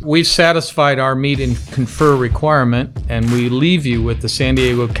 We've satisfied our meet and confer requirement, and we leave you with the San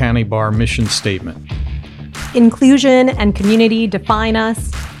Diego County Bar mission statement. Inclusion and community define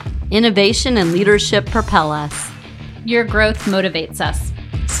us. Innovation and leadership propel us. Your growth motivates us.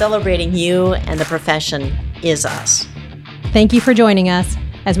 Celebrating you and the profession is us. Thank you for joining us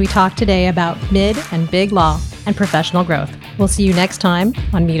as we talk today about mid and big law and professional growth. We'll see you next time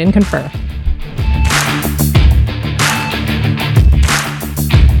on Meet and Confer.